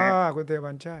รนะคุณเท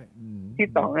วันใช่ที่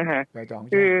ต่องนะฮะ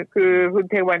คือคุณ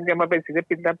เทวันจะมาเป็นศิล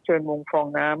ปินรับเชิญวงฟอง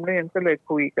น้ำเนี่ยก็เลย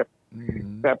คุยกับ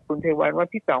คุณเทวันว่า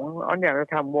พี่ต่องอยากจะ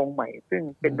ทำวงใหม่ซึ่ง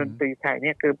เป็นดนตรีไทยเ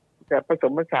นี่ยคือจะผส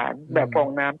มผสานแบบฟอง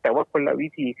น้ำแต่ว่าคนละวิ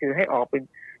ธีคือให้ออกเป็น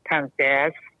ทางแจ๊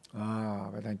ส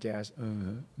ไปทางแจ๊ส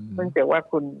เนื่องจากว่า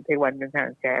คุณเทวันเป็นทาง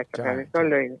แจ๊สก็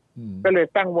เลย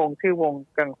ตั้งวงชื่อวง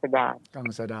กังสดาน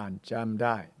จำไ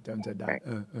ด้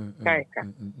ใช่ค่ะ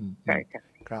ใช่ค่ะ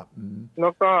ครับแล้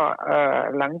วก็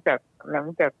หลังจา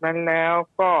กนั้นแล้ว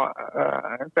ก็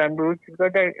อาจารย์บรูซก็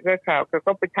ได้ข่าวแก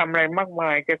ก็ไปทำอะไรมากม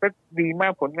ายแกก็ดีมา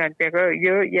กผลงานแกก็เย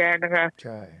อะแยะนะคะใ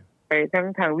ช่ไปทั้ง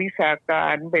ทางวิชากา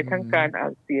รไปทั้งการอ่า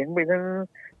นเสียงไปทั้ง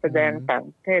แสดงต่าง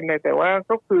ประเทศเลยแต่ว่า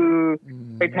ก็คือ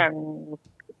ไปทาง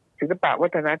ศิลปะวั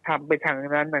ฒนธรรมไปทาง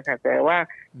นั้นนะคะแต่ว่า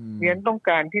เรียนต้อง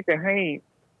การที่จะให้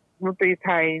ดนตรีไท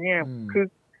ยเนี่ยคือ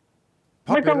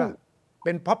ไม่ต้องเ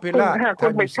ป็น popular คุ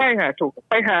ณไม่ใช่ค่ะถูก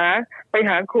ไป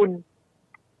หาคุณ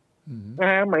นะ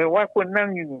ฮะเหมือนว่าคุณนั่ง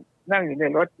อยู่ใน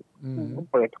รถ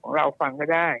เปิดของเราฟังก็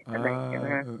ได้อะไรอย่างเงี้ยน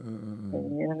ะ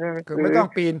คือไม่ต้อง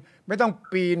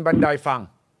ปีนบันไดฟัง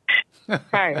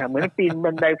ใช่ค่ะเหมือนปีน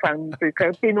บันไดฟัง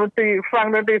ปีนดนตรีฟัง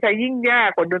ดนตรีไทยยิ่งยาก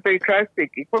กว่าดนตรีคลาสสิก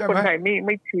อีกเพราะคนไทยไ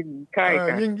ม่ชินใช่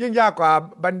ค่ะยิ่งยากกว่า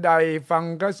บันไดฟัง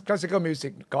คลาสสิคอลมิวสิ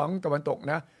กของตะวันตก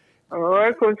นะ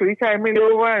คุณสุริชัยไม่รู้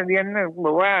ว่าเรียนบ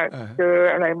อกว่าเจอ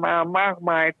อะไรมามาก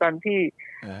มายตอน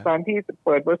ที่เ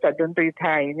ปิดบริษัทดนตรีไท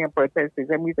ยเนี่ยเปิดใจสื่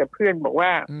อมีแต่เพื่อนบอกว่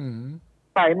า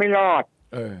ไปไม่รอด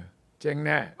เจ๊งแ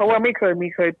น่เพราะว่าไม่เ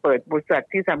คยเปิดบริษัท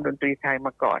ที่ทำดนตรีไทยม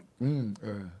าก่อน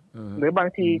หรือบาง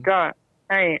ทีก็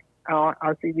ให้เอา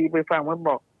ซีดีไปฟังมาบ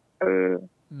อก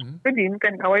ก็ดีเหมือนกั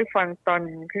นเอาไว้ฟังตอน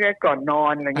แค่ก่อนนอ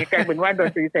นอะไรเงี้ยกลายเป็นว่าดน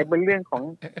ตรีไทยเป็นเรื่องของ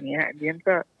เนี้ยเรียน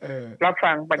ก็รับ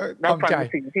ฟัง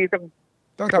สิ่งที่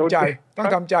ต้องทำใจ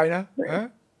นะ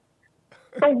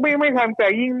ต้องไม่ทำใจ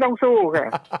ยิ่งต้องสู้ค่ะ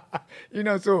ยิ่ง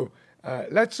ต้องสู้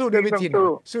แล้วสู้ด้วยวิ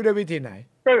ธีไหน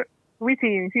ก็วิ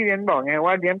ธีที่เรียนบอกไง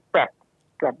ว่าเรียนปรั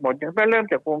บหมดอย่างเริ่ม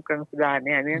จากวงกังสดานเ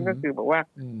นี่ยเรียนก็คือบอกว่า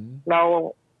เรา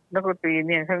นักดนตรี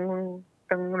เนี่ย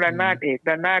ทั้งระนาดเอก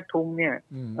ระนาดทุ้มเนี่ย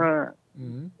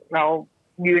เรา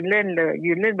ยืนเล่นเลย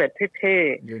ยืนเล่นแบบเท่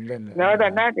ๆแล้วระ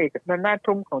นาดเอกระนาด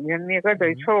ทุ่มของเนี้ยเนี่ยก็เล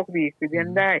ยโชคดีคือเนี้ย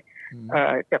ได้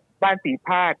จากบ้านสีพ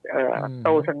าดโต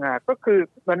สง่าก็คือ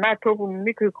ระนาดทุ่ม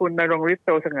นี่คือคุณณรงค์ฤทธิ์โ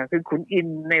ตสง่าคือขุนอิน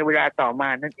ในเวลาต่อมา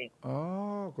นั่นเองอ๋อ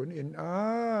ขุนอิน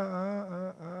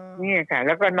นี่ค่ะแ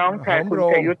ล้วก็น้องชายคุณ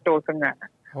ชัยยุทธโตสง่า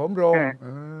หอมโรง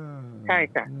ใช่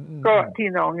ค่ะก็พี่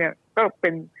น้องเนี่ยก็เป็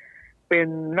น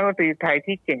นักดนตรีไทย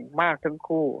ที่เก่งมากทั้ง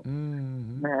คู่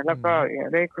นะแล้วก็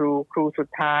ได้ครูสุ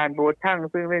ธานโบทั่ง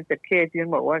ซึ่งเล่นจักเข้ที่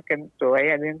บอกว่ากันสวย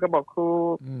อันนี้ก็บอกครู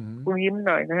ยิ้มห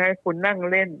น่อยนะฮะคุณนั่ง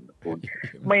เล่นคุณ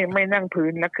ไม่นั่งพื้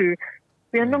นแล้วคือ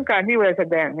เรียนต้องการที่เวลาแส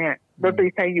ดงเนี่ยดนตรี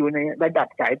ไทยอยู่ในระดับ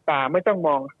สายตาไม่ต้องม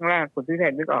องข้างล่างคุณที่แท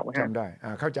นนึกออกไหมครับจำได้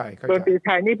เข้าใจดนตรีไท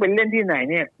ยนี่เป็นเล่นที่ไหน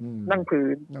เนี่ยนั่งพื้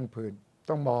น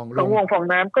ต้องมองลงวงฟอง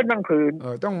น้ำก็นั่งพื้น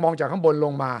ต้องมองจากข้างบนล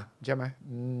งมาใช่ไหม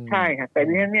ใช่ค่ะแต่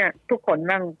นี้เนี่ยทุกคน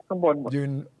นั่งข้างบนหมดยื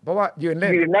นเพราะว่ายืนเล่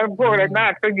นแล้วพวกระนา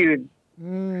ดก็ยืน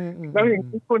แล้วอย่าง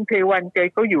ที่คุณเทวันแก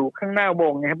ก็อยู่ข้างหน้าว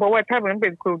งไงเพราะว่าถ้ามันเป็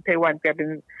นคุณเทวันแกเป็น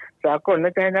สากลแล้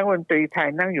วจะให้นักดนตรีไทย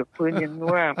นั่งอยู่พื้นยัง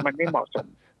ว่ามันไม่เหมาะสม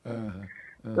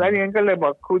แล้วอย่างนั้นก็เลยบอ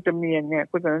กครูจำเนียนเนี่ย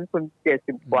คุณตอนนั้นคุณ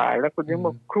70 กว่าแล้วคุณยังบ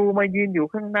อกครูมายืนอยู่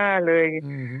ข้างหน้าเลย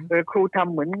ครูท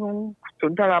ำเหมือนสุ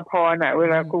นทรภรณ์เว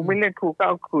ลาครูไม่เล่นครูก็เ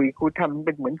อาคุยครูทำเ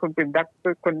ป็นเหมือนคนเป็นดั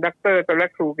กเตอร์ตอนแร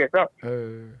กครูแกก็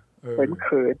เ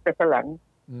ขินแต่หลัง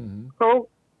เขา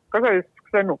ก็เลย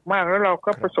สนุกมากแล้วเรา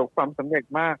ก็ประสบความสำเร็จ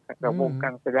มากกับวงกั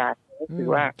งสดานก็คือ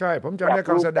ว่าใช่ผมจำได้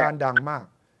กังสดานดังมาก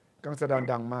กังสดาน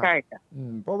ดังมากใช่ค่ะ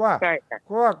เพราะว่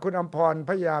าคุณอำพร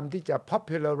พยายามที่จะ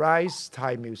popularize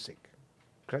Thai music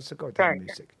classical Thai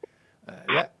music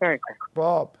และพ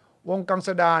อวงกังส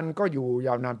ดานก็อยู่ย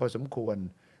าวนานพอสมควร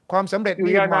ความสำเร็จ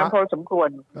นี่ยาวนานพอสมควร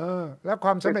และคว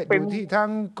ามสำเร็จอยู่ที่ทั้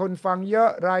งคนฟังเยอะ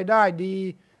รายได้ดี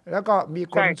แล้วก็มี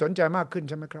คนสนใจมากขึ้น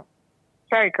ใช่ไหมครับ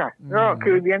ใช่ค่ะก็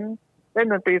คือเล่น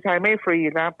ดนตรีไทยไม่ฟรี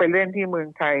นะไปเล่นที่เมือง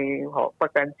ไทยหอปร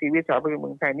ะกันชีวิตสาวไปเมื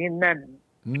องไทยนี่แน่น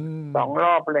2 ร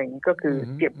อบอะไรอย่างนี้ก็คือ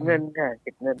เก็บเงินค่ะเ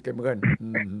ก็บเงิน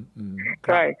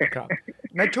ใช่ครับ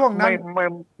ในช่วง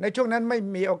นั้นไม่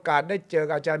มีโอกาสได้เจอ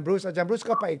อาจารย์บรูซ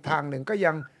ก็ไปอีกทางหนึ่งก็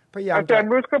ยังพยายามอาจารย์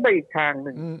บรูซก็ไปอีกทางห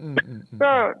นึ่ง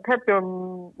ก็แทบจะ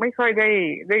ไม่ค่อย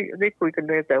ได้คุยกัน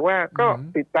เลยแต่ว่าก็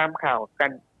ติดตามข่าวกั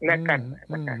นและกัน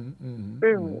นะคะ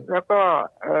ซึ่งแล้วก็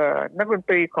นักดน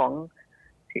ตรีของ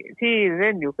ที่เ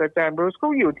ล่นอยู่กับอาจารย์บรูซก็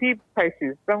อยู่ที่ไพศิ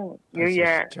ษย์ต้องเยอะแย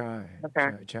ะนะคะ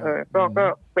ก็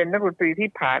เป็นนักดนตรีที่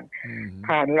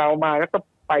ผ่านเรามาแล้วก็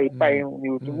ไปอ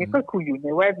ยู่ตรงนี้ก็คืออยู่ใน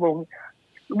แวดวง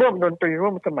ร่วมดนตรีร่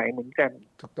วมสมัยเหมือนกัน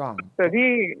ถูกต้องแต่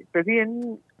ที่นั้น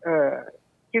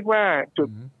คิดว่าจุด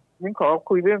นี้ขอ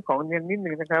คุยเรื่องของเรียนนิดนึ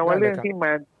งนะคะว่าเรื่องที่ม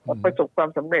าประสบความ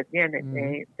สำเร็จเนี่ย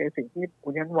ในสิ่งที่คุ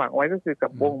ณยันหวังไว้ก็คือกั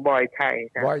บวงบอยไทย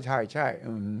บอยไทยใช่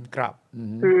ครับ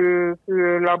คือ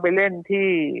เราไปเล่นที่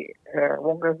ว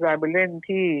งกระจายไปเล่น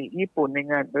ที่ญี่ปุ่นใน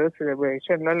งาน Earth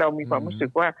Celebration แล้วเรามีความรู้สึ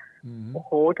กว่าโอ้โ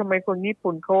หทำไมคนญี่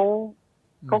ปุ่นเขา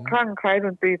คลั่งไคล้ด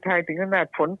นตรีไทยถึงขนาด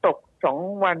ฝนตก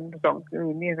2 วัน2 คื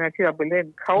นนี่นะที่เราไปเล่น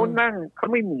เขา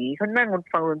ไม่หนีเขานั่ง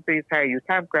ฟังดนตรีไทยอยู่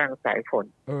ท่ามกลางสายฝน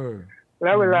แ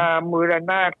ล้วเวลามือระ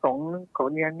นาดของ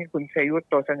นี่คุณชัยยุทธ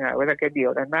โตสง่าเวลาแกเดี่ย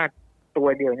วระนาดตัว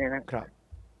เดียวเนี่ยนะครับ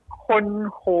คน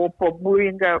โหปรบมือ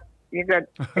ยังกับเ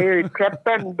อริก แคลป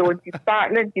ตันโดนกีตาร์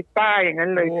เล่นกีตาร์อย่างนั้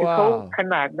นเลยคือเขาข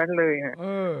นาดนั้นเลยฮะ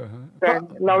แต่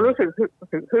เรารู้สึก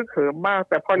ฮึกเหิมมาก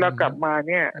แต่พอเรากลับมา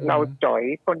เนี่ยเราจ่อย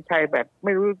คนไทยแบบไ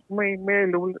ม่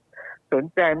รู้สน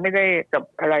ใจไม่ได้กับ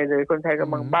อะไรเลยคนไทยก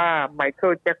ำลังบ้าไมเคิ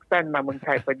ลแจ็คสันมาเมืองไท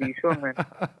ยพอดีช่วงนั้น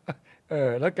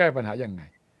แล้วแก้ปัญหายังไง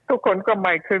ทุกคนก็ไม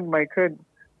เคิล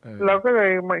เราก็เล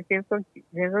ยมาคิด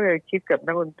ก็เลยคิดกับ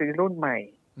นักดนตรีรุ่นใหม่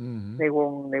ใน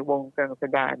วงกังส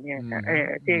ดานเนี่ย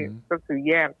ที่ก็คือ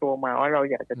แยกตัวมาว่าเรา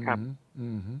อยากจะท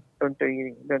ำดนต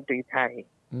รีไทย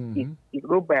อีก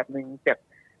รูปแบบหนึ่งจาก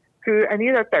คืออันนี้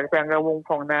เราแตกต่างกับวงฟ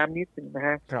องน้ำนิดนึงนะฮ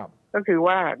ะก็คือ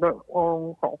ว่าวง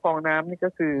ของฟองน้ำนี่ก็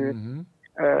คือ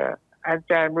อา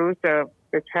จารย์รู้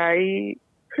จะใช้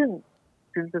เครื่อง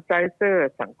ซินเธไซเซอ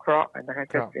ร์สังเคราะห์นะฮะ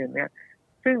จากเนี่ย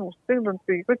ซึ่งดนต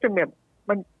รีก็จะแบบ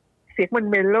มันเสียงมัน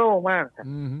เมโลมากค่ะ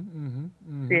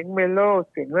เสียงเมโล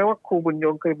เสียงเรียกว่าครูบุญย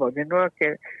งเคยบอกเนี่ยว่าแก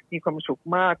มีความสุข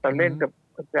มากตอนเล่นกับ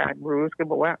อาจารย์บรูซแก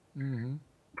บอกว่า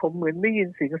ผมเหมือนได้ยิน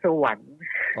เสียงสวรรค์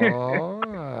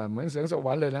เหมือนเสียงสว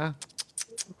รรค์เลยนะ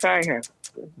ใช่ค่ะ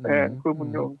ครูบุญ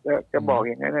ยงจะบอก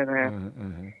อย่างนั้นนะฮะ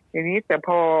ทีนี้แต่พ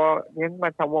อเนี่ยมา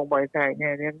ทำวงบอยไทยเนี่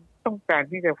ยต้องการ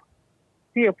ที่จะ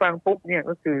ฟังปุ๊บเนี่ย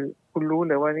ก็คือคุณรู้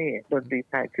เลยว่านี่ดนตรี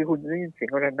ไทยคือคุณจะได้ยินเสีย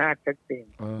งระนาดชัดเจน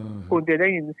คุณจะได้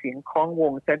ยินเสียงคล้องว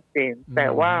งชัดเจนแต่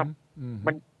ว่า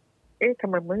มันทำ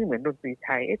ไมมันไม่เหมือนดนตรีไท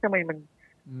ยทำไมมัน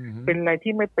เป็นอะไร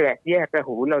ที่ไม่แปลกแยกกับ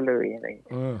หูเราเลยอะไร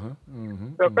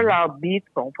แล้วก็เราบีท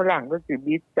ของฝรั่งก็คือ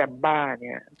บีทแซมบ้าเ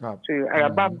นี่ยคืออัล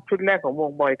บั้มชุดแรกของว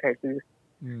งบอยไทยคือ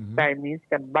ไดมิสแ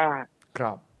ซมบ้าค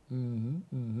รับ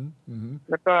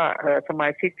แล้วก็สมา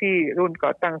ชิกที่รุ่นก่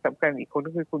อตั้งสำคัญอีกคน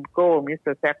ก็คือคุณโก้มิสเต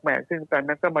อร์แซกแมนซึ่งตอน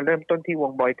นั้นก็มาเริ่มต้นที่ว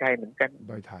งบอยไทยเหมือนกัน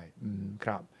บอยไทยค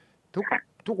รับ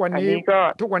ทุกวัน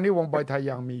นี้วงบอยไทย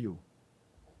ยังมีอยู่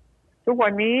ทุกวั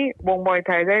นนี้วงบอยไ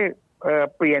ทยได้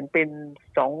เปลี่ยนเป็น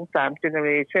 2-3 เจเนอเร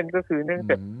ชันก็คือเนื่อง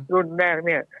จากรุ่นแรกเ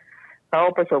นี่ยเขา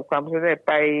ประสบความสำเร็จ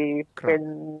ไปเป็น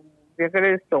ก็ไ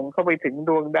ด้ส่งเข้าไปถึงด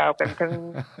วงดาวกัน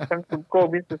ทั้งคุณโก้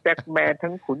มิสเตอร์แซกแมน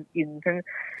ทั้งขุนอินทั้ง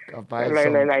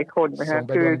หลายคนนะฮะ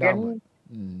คือเรียน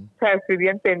ใช่คือเรี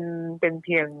ยนเป็นเ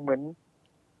พียงเหมือน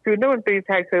คือนักดนตรีไ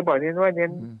ทยเคยบอกเรียนว่าเรีย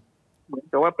นเหมือน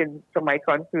กับว่าเป็นสมัย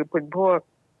ก่อนคือเป็นพวก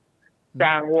จ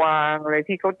างวางอะไร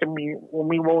ที่เขาจะมี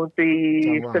วงดนตรี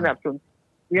สนับสนุน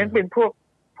เรียนเป็นพวก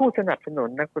ผู้สนับสนุน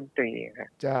นักดนตรีค่ะ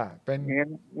จ้าเป็นเ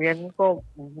รียนก็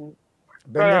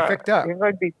เรียนก็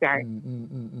ดีใจ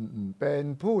เป็น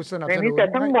ผู้สนับสนุนแต่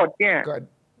ทั้งหมดเนี่ย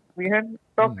ดิฉัน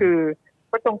ก็คือ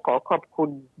ก็ต้องขอบคุณ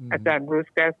อาจารย์บรูซ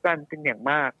แกสตันเป็นอย่าง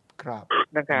มาก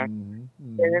นะคะ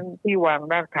ดังนั้นที่วาง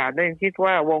รากฐานได้คิด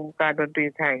ว่าวงการดนตรี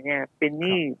ไทยเนี่ยเป็นห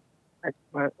นี้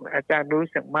อาจารย์บรูซ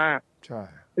อย่างมาก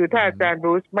คือถ้าอาจารย์บ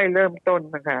รูซไม่เริ่มต้น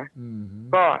นะคะ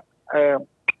ก็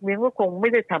เมียก็คงไม่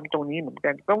ได้ทำตรงนี้เหมือนกั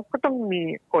นก็ต้องมี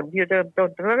คนที่เริ่มต้น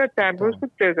แล้วอาจารย์บรูซก็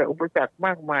เจอกับอุปสรรคม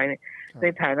ากมายใน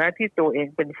ฐานะที่ตัวเอง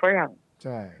เป็นฝรั่ง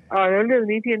แล้วเรื่อง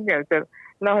นี้ที่อยากจะ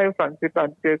เล่าให้ฟังคือตอน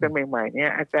เจอกันใหม่ๆเนี่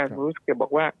ยอาจารย์บรูซแกบอ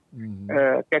กว่า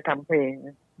แกทำเพลง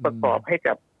ประกอบให้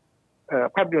กับ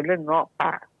ภาพยนตร์เรื่องเงาะ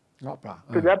ป่า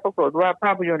สุดแล้วปรากฏว่าภ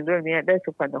าพยนตร์เรื่องนี้ได้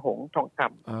สุพรรณหงส์ทองค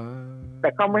ำแต่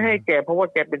เขาไม่ให้แกเพราะว่า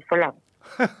แกเป็นฝรั่ง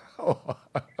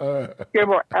แก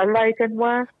บอกอะไรกัน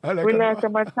ว่าเวลาจะ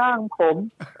มาจ้างผม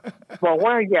บอก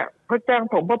ว่าอย่าเขาจ้าง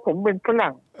ผมเพราะผมเป็นฝ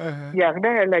รั่งอยากไ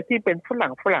ด้อะไรที่เป็นฝรั่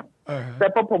งแต่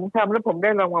พอผมทำแล้วผมไ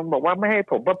ด้รางวัลบอกว่าไม่ให้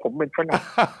ผมเพราะผมเป็นฝรั่ง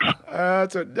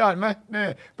สุดยอดไหมนี่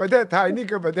ประเทศไทยนี่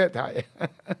คือประเทศไทย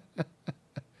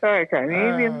ใช่ค่ะนี้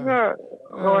เนี่ยก็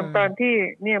ตอนที่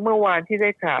เนี่ยเมื่อวานที่ได้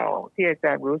ข่าวที่อาจ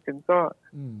ารย์รู้สึกก็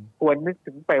ควรนึก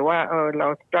ถึงไปว่าเรา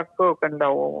สตรักเกิลกันเร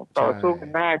าต่อสู้กัน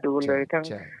หน้าดูเลยทั้ง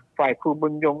ฝ่ายครูบุ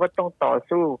ญยงก็ต้องต่อ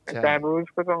สู้อาจารย์รู้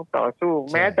ก็ต้องต่อสู้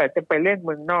แม้แต่จะไปเล่นเ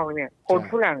มืองนอกเนี่ยคน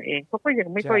ฝรั่งเองเขาก็ยัง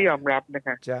ไม่ค่อยยอมรับนะค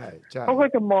ะเขาก็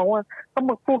จะมองว่าเขา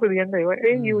มาพูดกันเรียนเลยว่า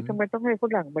ยูทำไมต้องให้ฝ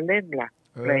รั่งมาเล่นล่ะ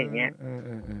อะไรอย่างเงี้ย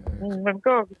มัน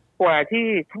ก็กว่าที่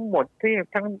ทั้งหมดที่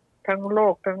ทั้งโล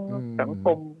กทั้งสังค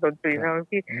มดนตรีนะ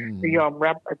ที่จะยอม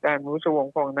รับอาจารย์มุสวง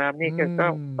ฟองน้ำนี่ก็ต้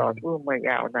องต่อสู้มา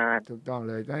ยาวนานถูกต้อง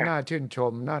เลยน่าชื่นช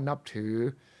มน่านับถือ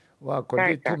ว่าคน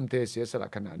ที่ทุ่มเทเสียสละ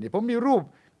ขนาดนี้ผมมีรูป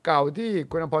เก่าที่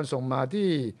คุณอภรส่งมาที่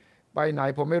ไปไหน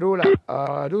ผมไม่รู้แหละ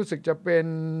รู้สึกจะเป็น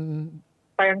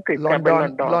ไปอังกฤษลอ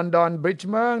นดอนบริดจ์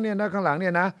เมืองเนี่ยนะข้างหลังเนี่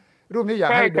ยนะรูปนี้อยา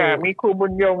กให้ดูมีครูบุ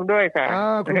ญยงด้วยค่ะ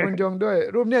ครูบุญยงด้วย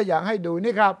รูปนี้อยากให้ดู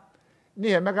นี่ครับนี่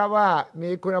เห็นไหมครับว่ามี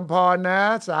คุณอภรนะ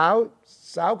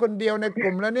สาวคนเดียวในก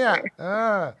ลุ่มแล้วเนี่ย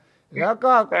แล้ว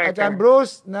ก็อาจารย์บรูซ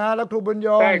นะแล้วครูบุญย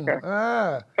ง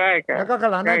แล้วก็ข้า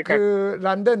งหลังนั่นคือล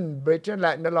อนดอนบริดจ์นั่นแหล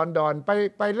ะในลอนดอน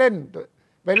ไปเล่น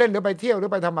หรือไปเที่ยวหรือ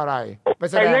ไปทำอะไรไ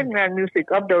ปเล่นงาน Music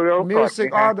of the World Music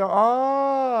of the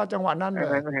จังหวะนั้นเล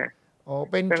ย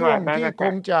เป็นช่วงที่ค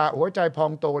งจะหัวใจพอ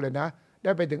งโตเลยนะไ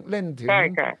ด้ไปถึงเล่นถึง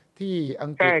ที่อั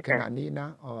งกฤษขณะนี้นะ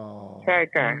ใช่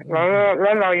ค่ะแ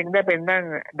ล้วเรายังได้ไปนั่ง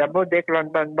ดับเบิลเด็กลอน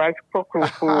ดอนบัสพวกค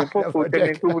รูจะใ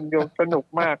นครูบุญยงสนุก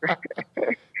มาก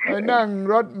ไปนั่ง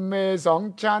รถเมล์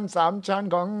2 ชั้น 3 ชั้น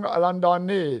ของลอนดอน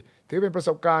นี่ถือเป็นประส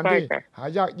บการณ์ที่หา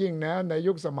ยากยิ่งนะใน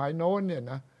ยุคสมัยโน้นเนี่ย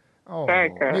นะ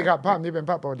นี่ครับภาพนี้เป็น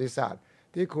ภาพประวัติศาสตร์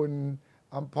ที่คุณ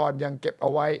อภรยังเก็บเอ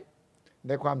าไว้ใ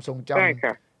นความทรงจ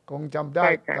ำคงจำได้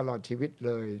ตลอดชีวิตเ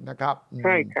ลยนะครับใ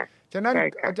ช่ค่ะฉะนั้น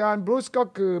อาจารย์บรูซก็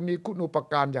คือมีคุณูป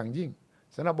การอย่างยิ่ง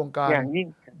สำหรับวงการ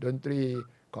ดนตรี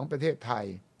ของประเทศไทย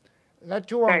และ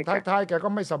ช่วงท้ายๆแกก็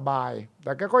ไม่สบายแ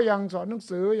ต่แกก็ยังสอนหนัง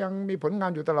สือยังมีผลงา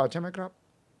นอยู่ตลอดใช่ไหมครับ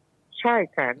ใช่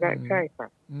ค่ะใช่ค่ะ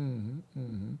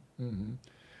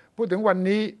พูดถึงวัน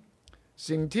นี้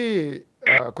สิ่งที่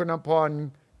คุณอภร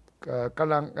ก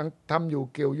ำลังทำอยู่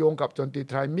เกี่ยวโยงกับดนตรี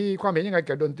ไทยมีความเห็นยังไง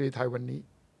กับดนตรีไทยวันนี้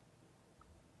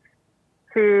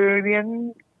คือเรียน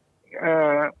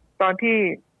ตอนที่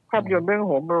ภาพยนตร์เรื่องโ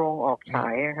หมโรงออกฉา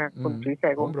ยฮะคุณสุริชั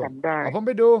ยคงจำได้ผมไ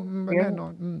ปดูแน่นอ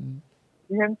น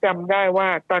ดิฉันจำได้ว่า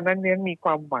ตอนนั้นเรียนมีคว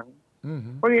ามหวัง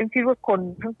เพราะเรียนคิดว่าคน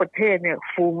ทั้งประเทศเนี่ย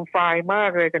ฟูมไฟล์มา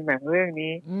กเลยกันหนังเรื่อง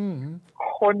นี้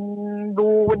คนดู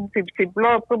เป็น10 ร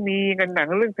อบก็มีกันหนัง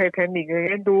เรื่องไททานิกเลย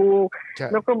ดู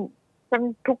แล้วก็ทั้ง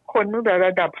ทุกคนตั้งแต่ร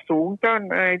ะดับสูงจ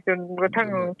นกระทั่ง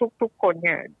ทุกคนเ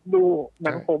นี่ยดูห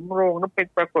นังโหมโรงแล้วเป็น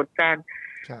ปรากฏการณ์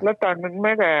แล้วตอนนั้นแ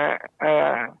ม้แต่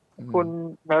คุณ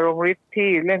ณรงค์ฤทธิ์ที่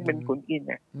เล่นเป็นขุนอินทร์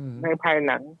เนี่ยในภายห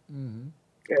ลัง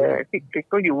ที่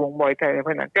ก็อยู่วงบอยไทยในภ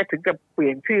ายหลังก็ถึงกับเปลี่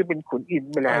ยนชื่อเป็นขุนอินทร์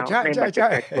ไปแล้วในบัตรประชา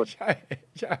ชน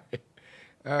ใช่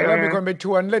แล้วมีคนไปช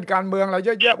วนเล่นการเมืองอะไรเย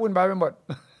อะแยะวุ่นวายไปหมด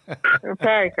ใ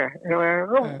ช่ค่ะ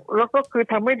แล้วก็คือ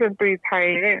ทำให้ดนตรีไทย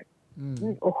เนี่ย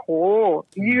โอ้โห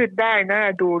ยืดได้นะ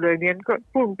ดูเลยเนี่ยก็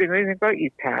พูดเป็นเรื่องก็อิ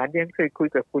จฉาเนี่ยเคยคุย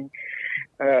กับคุณ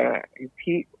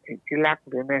ที่รัก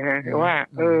หรือนะฮะว่า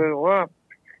ว่า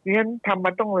เนี่ยทำม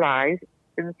าต้องหลาย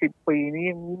เป็น10 ปีนี้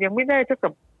ยังไม่ได้เท่ากั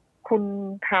บคุณ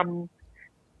ท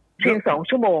ำเพียง2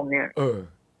 ชั่วโมงเนี่ย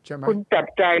ใช่ไหมคุณจับ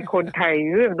ใจคนไทย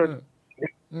เรื่องดนต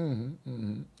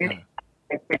รี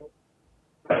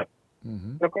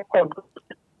แล้วก็คนรู้สึ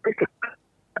ก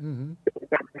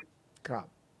ครั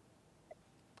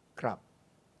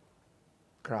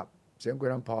บเสียงคุ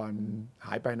ณอำพรห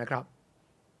ายไปนะครับ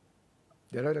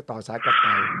เดี๋ยวเราจะต่อสายกลับไป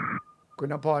คุณ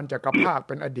อำพรจักรภาคเ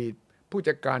ป็นอดีตผู้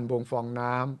จัดการวงฟอง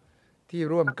น้ำที่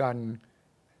ร่วมกัน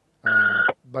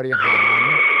บริหาร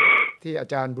ที่อา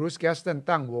จารย์บรูซ แกสตัน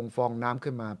ตั้งวงฟองน้ำ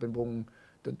ขึ้นมาเป็นวง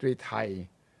ดนตรีไทย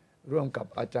ร่วมกับ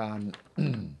อาจารย์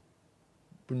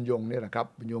บุญยงนี่แหละครับ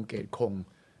บุญยงเกตคง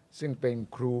ซึ่งเป็น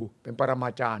ครูเป็นปรมา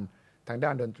จารย์ทางด้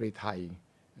านดนตรีไทย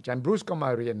อาจารย์บรูซก็มา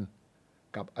เรียน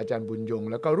กับอาจารย์บุญยง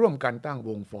แล้วก็ร่วมกันตั้งว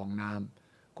งฟองน้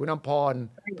ำคุณอำพร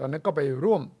ตอนนั้นก็ไป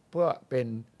ร่วมเพื่อเป็น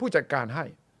ผู้จัดการให้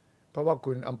เพราะว่า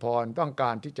คุณอำพรต้องกา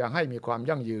รที่จะให้มีความ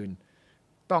ยั่งยืน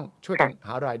ต้องช่วยกันห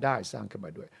ารายได้สร้างขึ้นม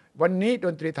าด้วยวันนี้ด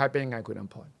นตรีไทยเป็นยังไงคุณอ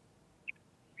ำพร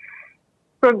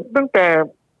ตั้งแ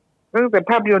ต่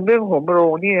ภาพยนตร์เรื่องโหมโร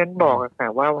งนี่นั้นบอกค่ะ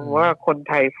ว่าคน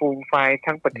ไทยฟูมไฟ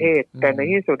ทั้งประเทศแต่ใน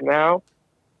ที่สุดแล้ว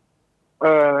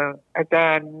อาจา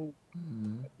รย์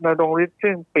ณรงค์ฤทธิ์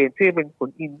ซึ่งเปลี่ยนชื่อเป็นขุน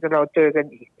อินทร์เราเจอกัน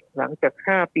อีกหลังจาก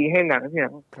5 ปีให้หลังที่ห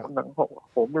นัง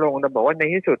โหมโรงเราบอกว่าใน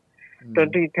ที่สุดดน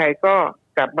ตรีไทยก็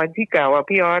กลับมาที่เก่า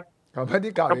พี่ออสกลับมา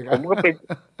ที่เก่าอีกผมก็เ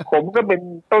ป็น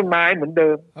ต้นไม้เหมือนเดิ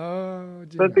ม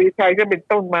ดนตรีไทยก็เป็น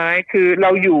ต้นไม้คือเร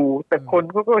าอยู่แต่คน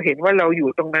ก็เห็นว่าเราอยู่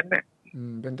ตรงนั้นน่ะ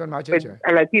เป็นต้นไม้เฉยๆเป็นอ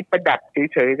ะไรที่ประดับเ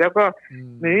ฉยๆแล้วก็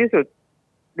ในที่สุด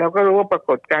เราก็รู้ว่าปรา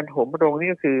กฏการณ์โหมโรงนี่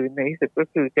ก็คือในที่สุดก็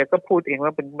คือแกก็พูดเองว่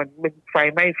ามันเป็นไฟ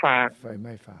ไหม้ฟาง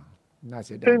น่าเ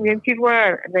สียดายซึ่งเรียนคิดว่า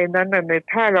ในนั้นน่ะใน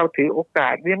ถ้าเราถือโอกา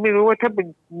สเรียนไม่รู้ว่าถ้าเป็น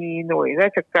มีหน่วยรา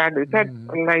ชการหรือถ้า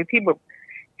อะไรที่แบบ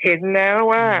เห็นแล้ว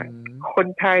ว่าคน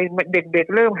ไทยเด็ก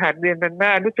ๆเริ่มหัดเรียนหน้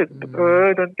ารู้สึก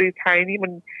ดนตรีไทยนี่มั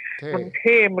นเ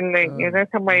ท่มันอะไรอย่างเงี้ยนะ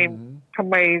ทำ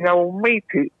ไมเราไม่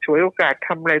ถือฉวยโอกาสท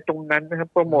ำอะไรตรงนั้นนะครับ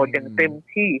โปรโมทอย่างเต็ม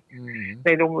ที่ใน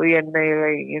โรงเรียนในอะไร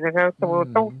อย่างเงี้ยนะครับแ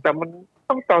ต่มัน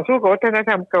ต้องต่อสู้กับวัฒนธ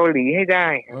รรมเกาหลีให้ได้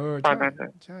ตอนนั้น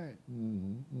ใช่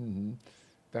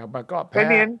แต่มันก็แ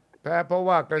พ้เพราะ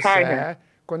ว่ากระแส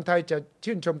คนไทยจะ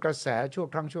ชื่นชมกระแสชั่ว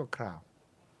ครั้งชั่วคราว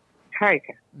ใช่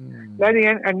ค่ะแล้ว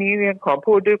อันนี้เรียนขอ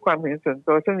พูดด้วยความเห็นส่วน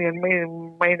ตัวซึ่งเรียน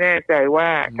ไม่แน่ใจว่า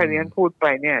ถ้าเรียนพูดไป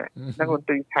เนี่ยนักดนต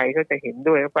รีไทยก็จะเห็น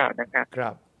ด้วยหรือเปล่านะคะ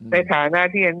ในฐานะ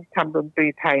ที่เรียนทำดนตรี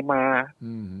ไทยมา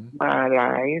หล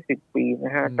าย10 ปีน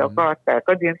ะฮะแต่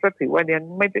ก็เรียนก็ถือว่าเรียน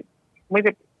ไม่ไ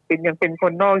ด้เป็นยังเป็นค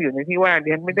นนอกอยู่ในที่ว่าเ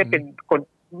รียนไม่ได้เป็นคน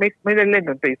ไม่ได้เล่น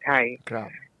ดนตรีไทย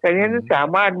แต่เรียนสา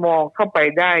มารถมองเข้าไป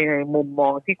ได้ในมุมมอ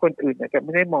งที่คนอื่นอาจจะไ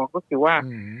ม่ได้มองก็คือว่า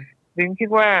เรียนคิ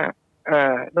ดว่า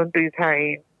ดนตรีไทย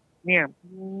เนี่ย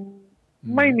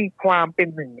ไม่มีความเป็น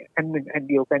หนึ่งอัน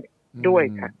เดียวกันด้วย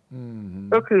ค่ะ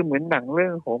ก็คือเหมือนหนังเรื่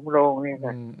องโหมโรงเนี่ย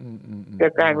ค่ะจะ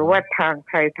กลายเป็นว่าทาง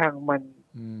ใครทางมัน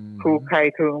ครูใคร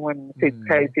ครูมันศิษย์ใ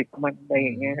ครศิษย์มันอะไรอ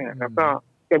ย่างเงี้ยค่ะแล้วก็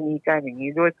จะมีการอย่าง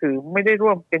นี้ด้วยคือไม่ได้ร่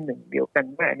วมเป็นหนึ่งเดียวกัน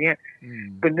ว่าเนี่ย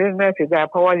เป็นเรื่องน่าเสียดาย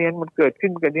เพราะว่าเนี้ยมันเกิดขึ้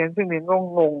นกับเนี้ยซึ่งเนี้ย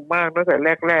งงมากตั้งแต่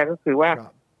แรกก็คือว่า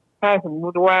ถ้าสมมุ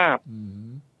ติว่า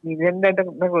มีเล่นได้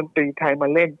นักดนตรีไทยมา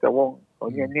เล่นกับวงของ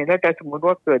เนี่ยแล้วแต่สมมติ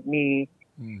ว่าเกิด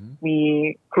มี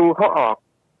ครูเขาออก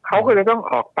เขาก็จะต้อง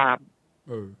ออกตาม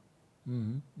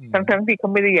ทั้งที่เขา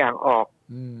ไม่ได้อยากออก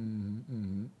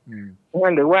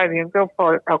หรือว่าเนี่ยก็พอ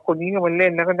เอาคนนี้มาเล่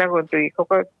นแล้วก็นักดนตรีเขา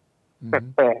ก็แ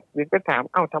ปลกๆเนี่ยก็ถาม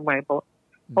ทำไมเ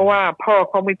พราะว่าพ่อ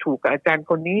เขาไม่ถูกกับอาจารย์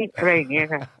คนนี้อะไรอย่างเงี้ย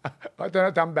ค่ะวัฒน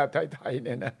ธรรมแบบไทยๆเ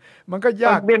นี่ยนะมันก็ย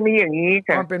ากเป็นมีอย่างนี้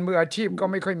ค่ะมันเป็นมืออาชีพก็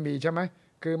ไม่ค่อยมีใช่ไหม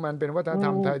คือมันเป็นวัฒนธร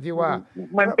รมไทยที่ว่า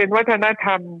มันเป็นวัฒนธร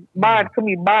รมบ้านก็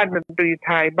มีบ้านดนตรีไ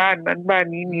ทยบ้านนั้นบ้าน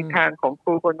นี้มีทางของค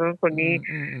รูคนนั้นคนนี้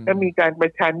แล้วมีการปร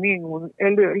ะชันนี่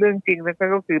เรื่องจริงแล้ว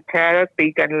ก็คือแพ้แล้วตี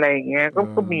กันอะไรอย่างเงี้ย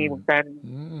ก็มีเหมือนกัน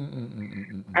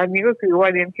อันนี้ก็คือว่า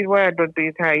เรียนคิดว่าดนตรี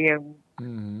ไทยยัง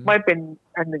ไม่เป็น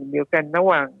อันหนึ่งเดียวกันระ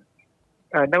หว่าง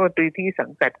นักดนตรีที่สัง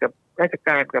กัดกับราชก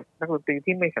ารกับนักดนตรี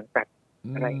ที่ไม่สังกัด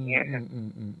อะไรเงี้ย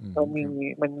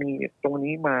มันมีตรง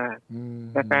นี้มา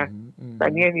นะคะแต่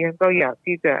เนี่ยก็อยาก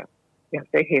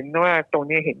จะเห็นว่าตรง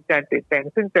นี้เห็นการเปลี่ยนแปลง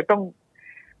ซึ่งจะต้อง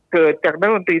เกิดจากนัก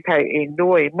ดนตรีไทยเอง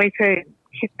ด้วยไม่ใช่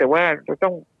คิดแต่ว่าเราต้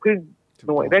องพึ่งห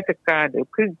น่วยราชการหรือ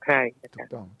พึ่งใครถูก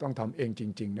ต้องทำเองจ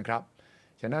ริงๆนะครับ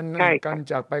ฉะนั้นการ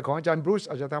จากไปของอาจารย์บรูซ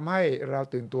อาจจะทำให้เรา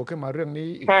ตื่นตัวขึ้นมาเรื่องนี้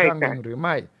อีกครั้งหนึ่งหรือไ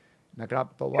ม่นะครับ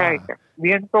เพราะว่าเ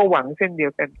รียนก็หวังเช่นเดีย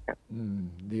วกันครับ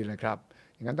ดีเลยครับ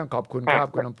อย่างนั้นต้องขอบคุณครับ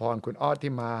คุณอำพรคุณออส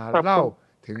ที่มาเล่า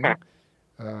ถึง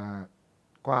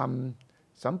ความ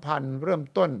สัมพันธ์เริ่ม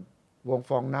ต้นวง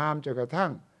ฟองน้ำจนกระทั่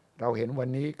งเราเห็นวัน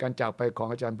นี้การจากไปของ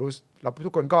อาจารย์บรูซเราทุ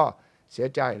กคนก็เสีย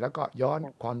ใจแล้วก็ย้อน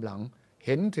ความหลังเ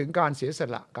ห็นถึงการเสียส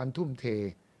ละการทุ่มเท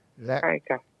และ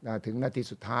ถึงนาที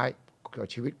สุดท้ายกับ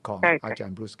ชีวิตของอาจาร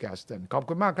ย์บรูซแกสตันขอบ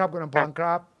คุณมากครับคุณอำพรค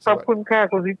รับขอบคุณค่ะ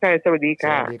คุณสุทธิชัยสวัสดี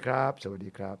ค่ะสวัสดีครับสวัสดี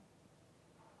ครับ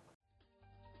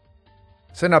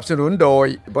สนับสนุนโดย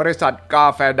บริษัทกา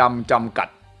แฟดำจำกัด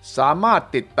สามารถ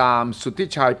ติดตามสุทธิ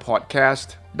ชัยพอดแคส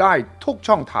ต์ได้ทุก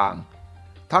ช่องทาง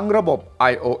ทั้งระบบ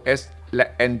iOS และ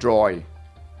Android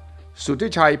สุทธิ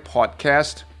ชัยพอดแคส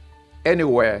ต์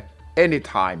anywhere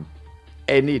anytime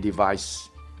any device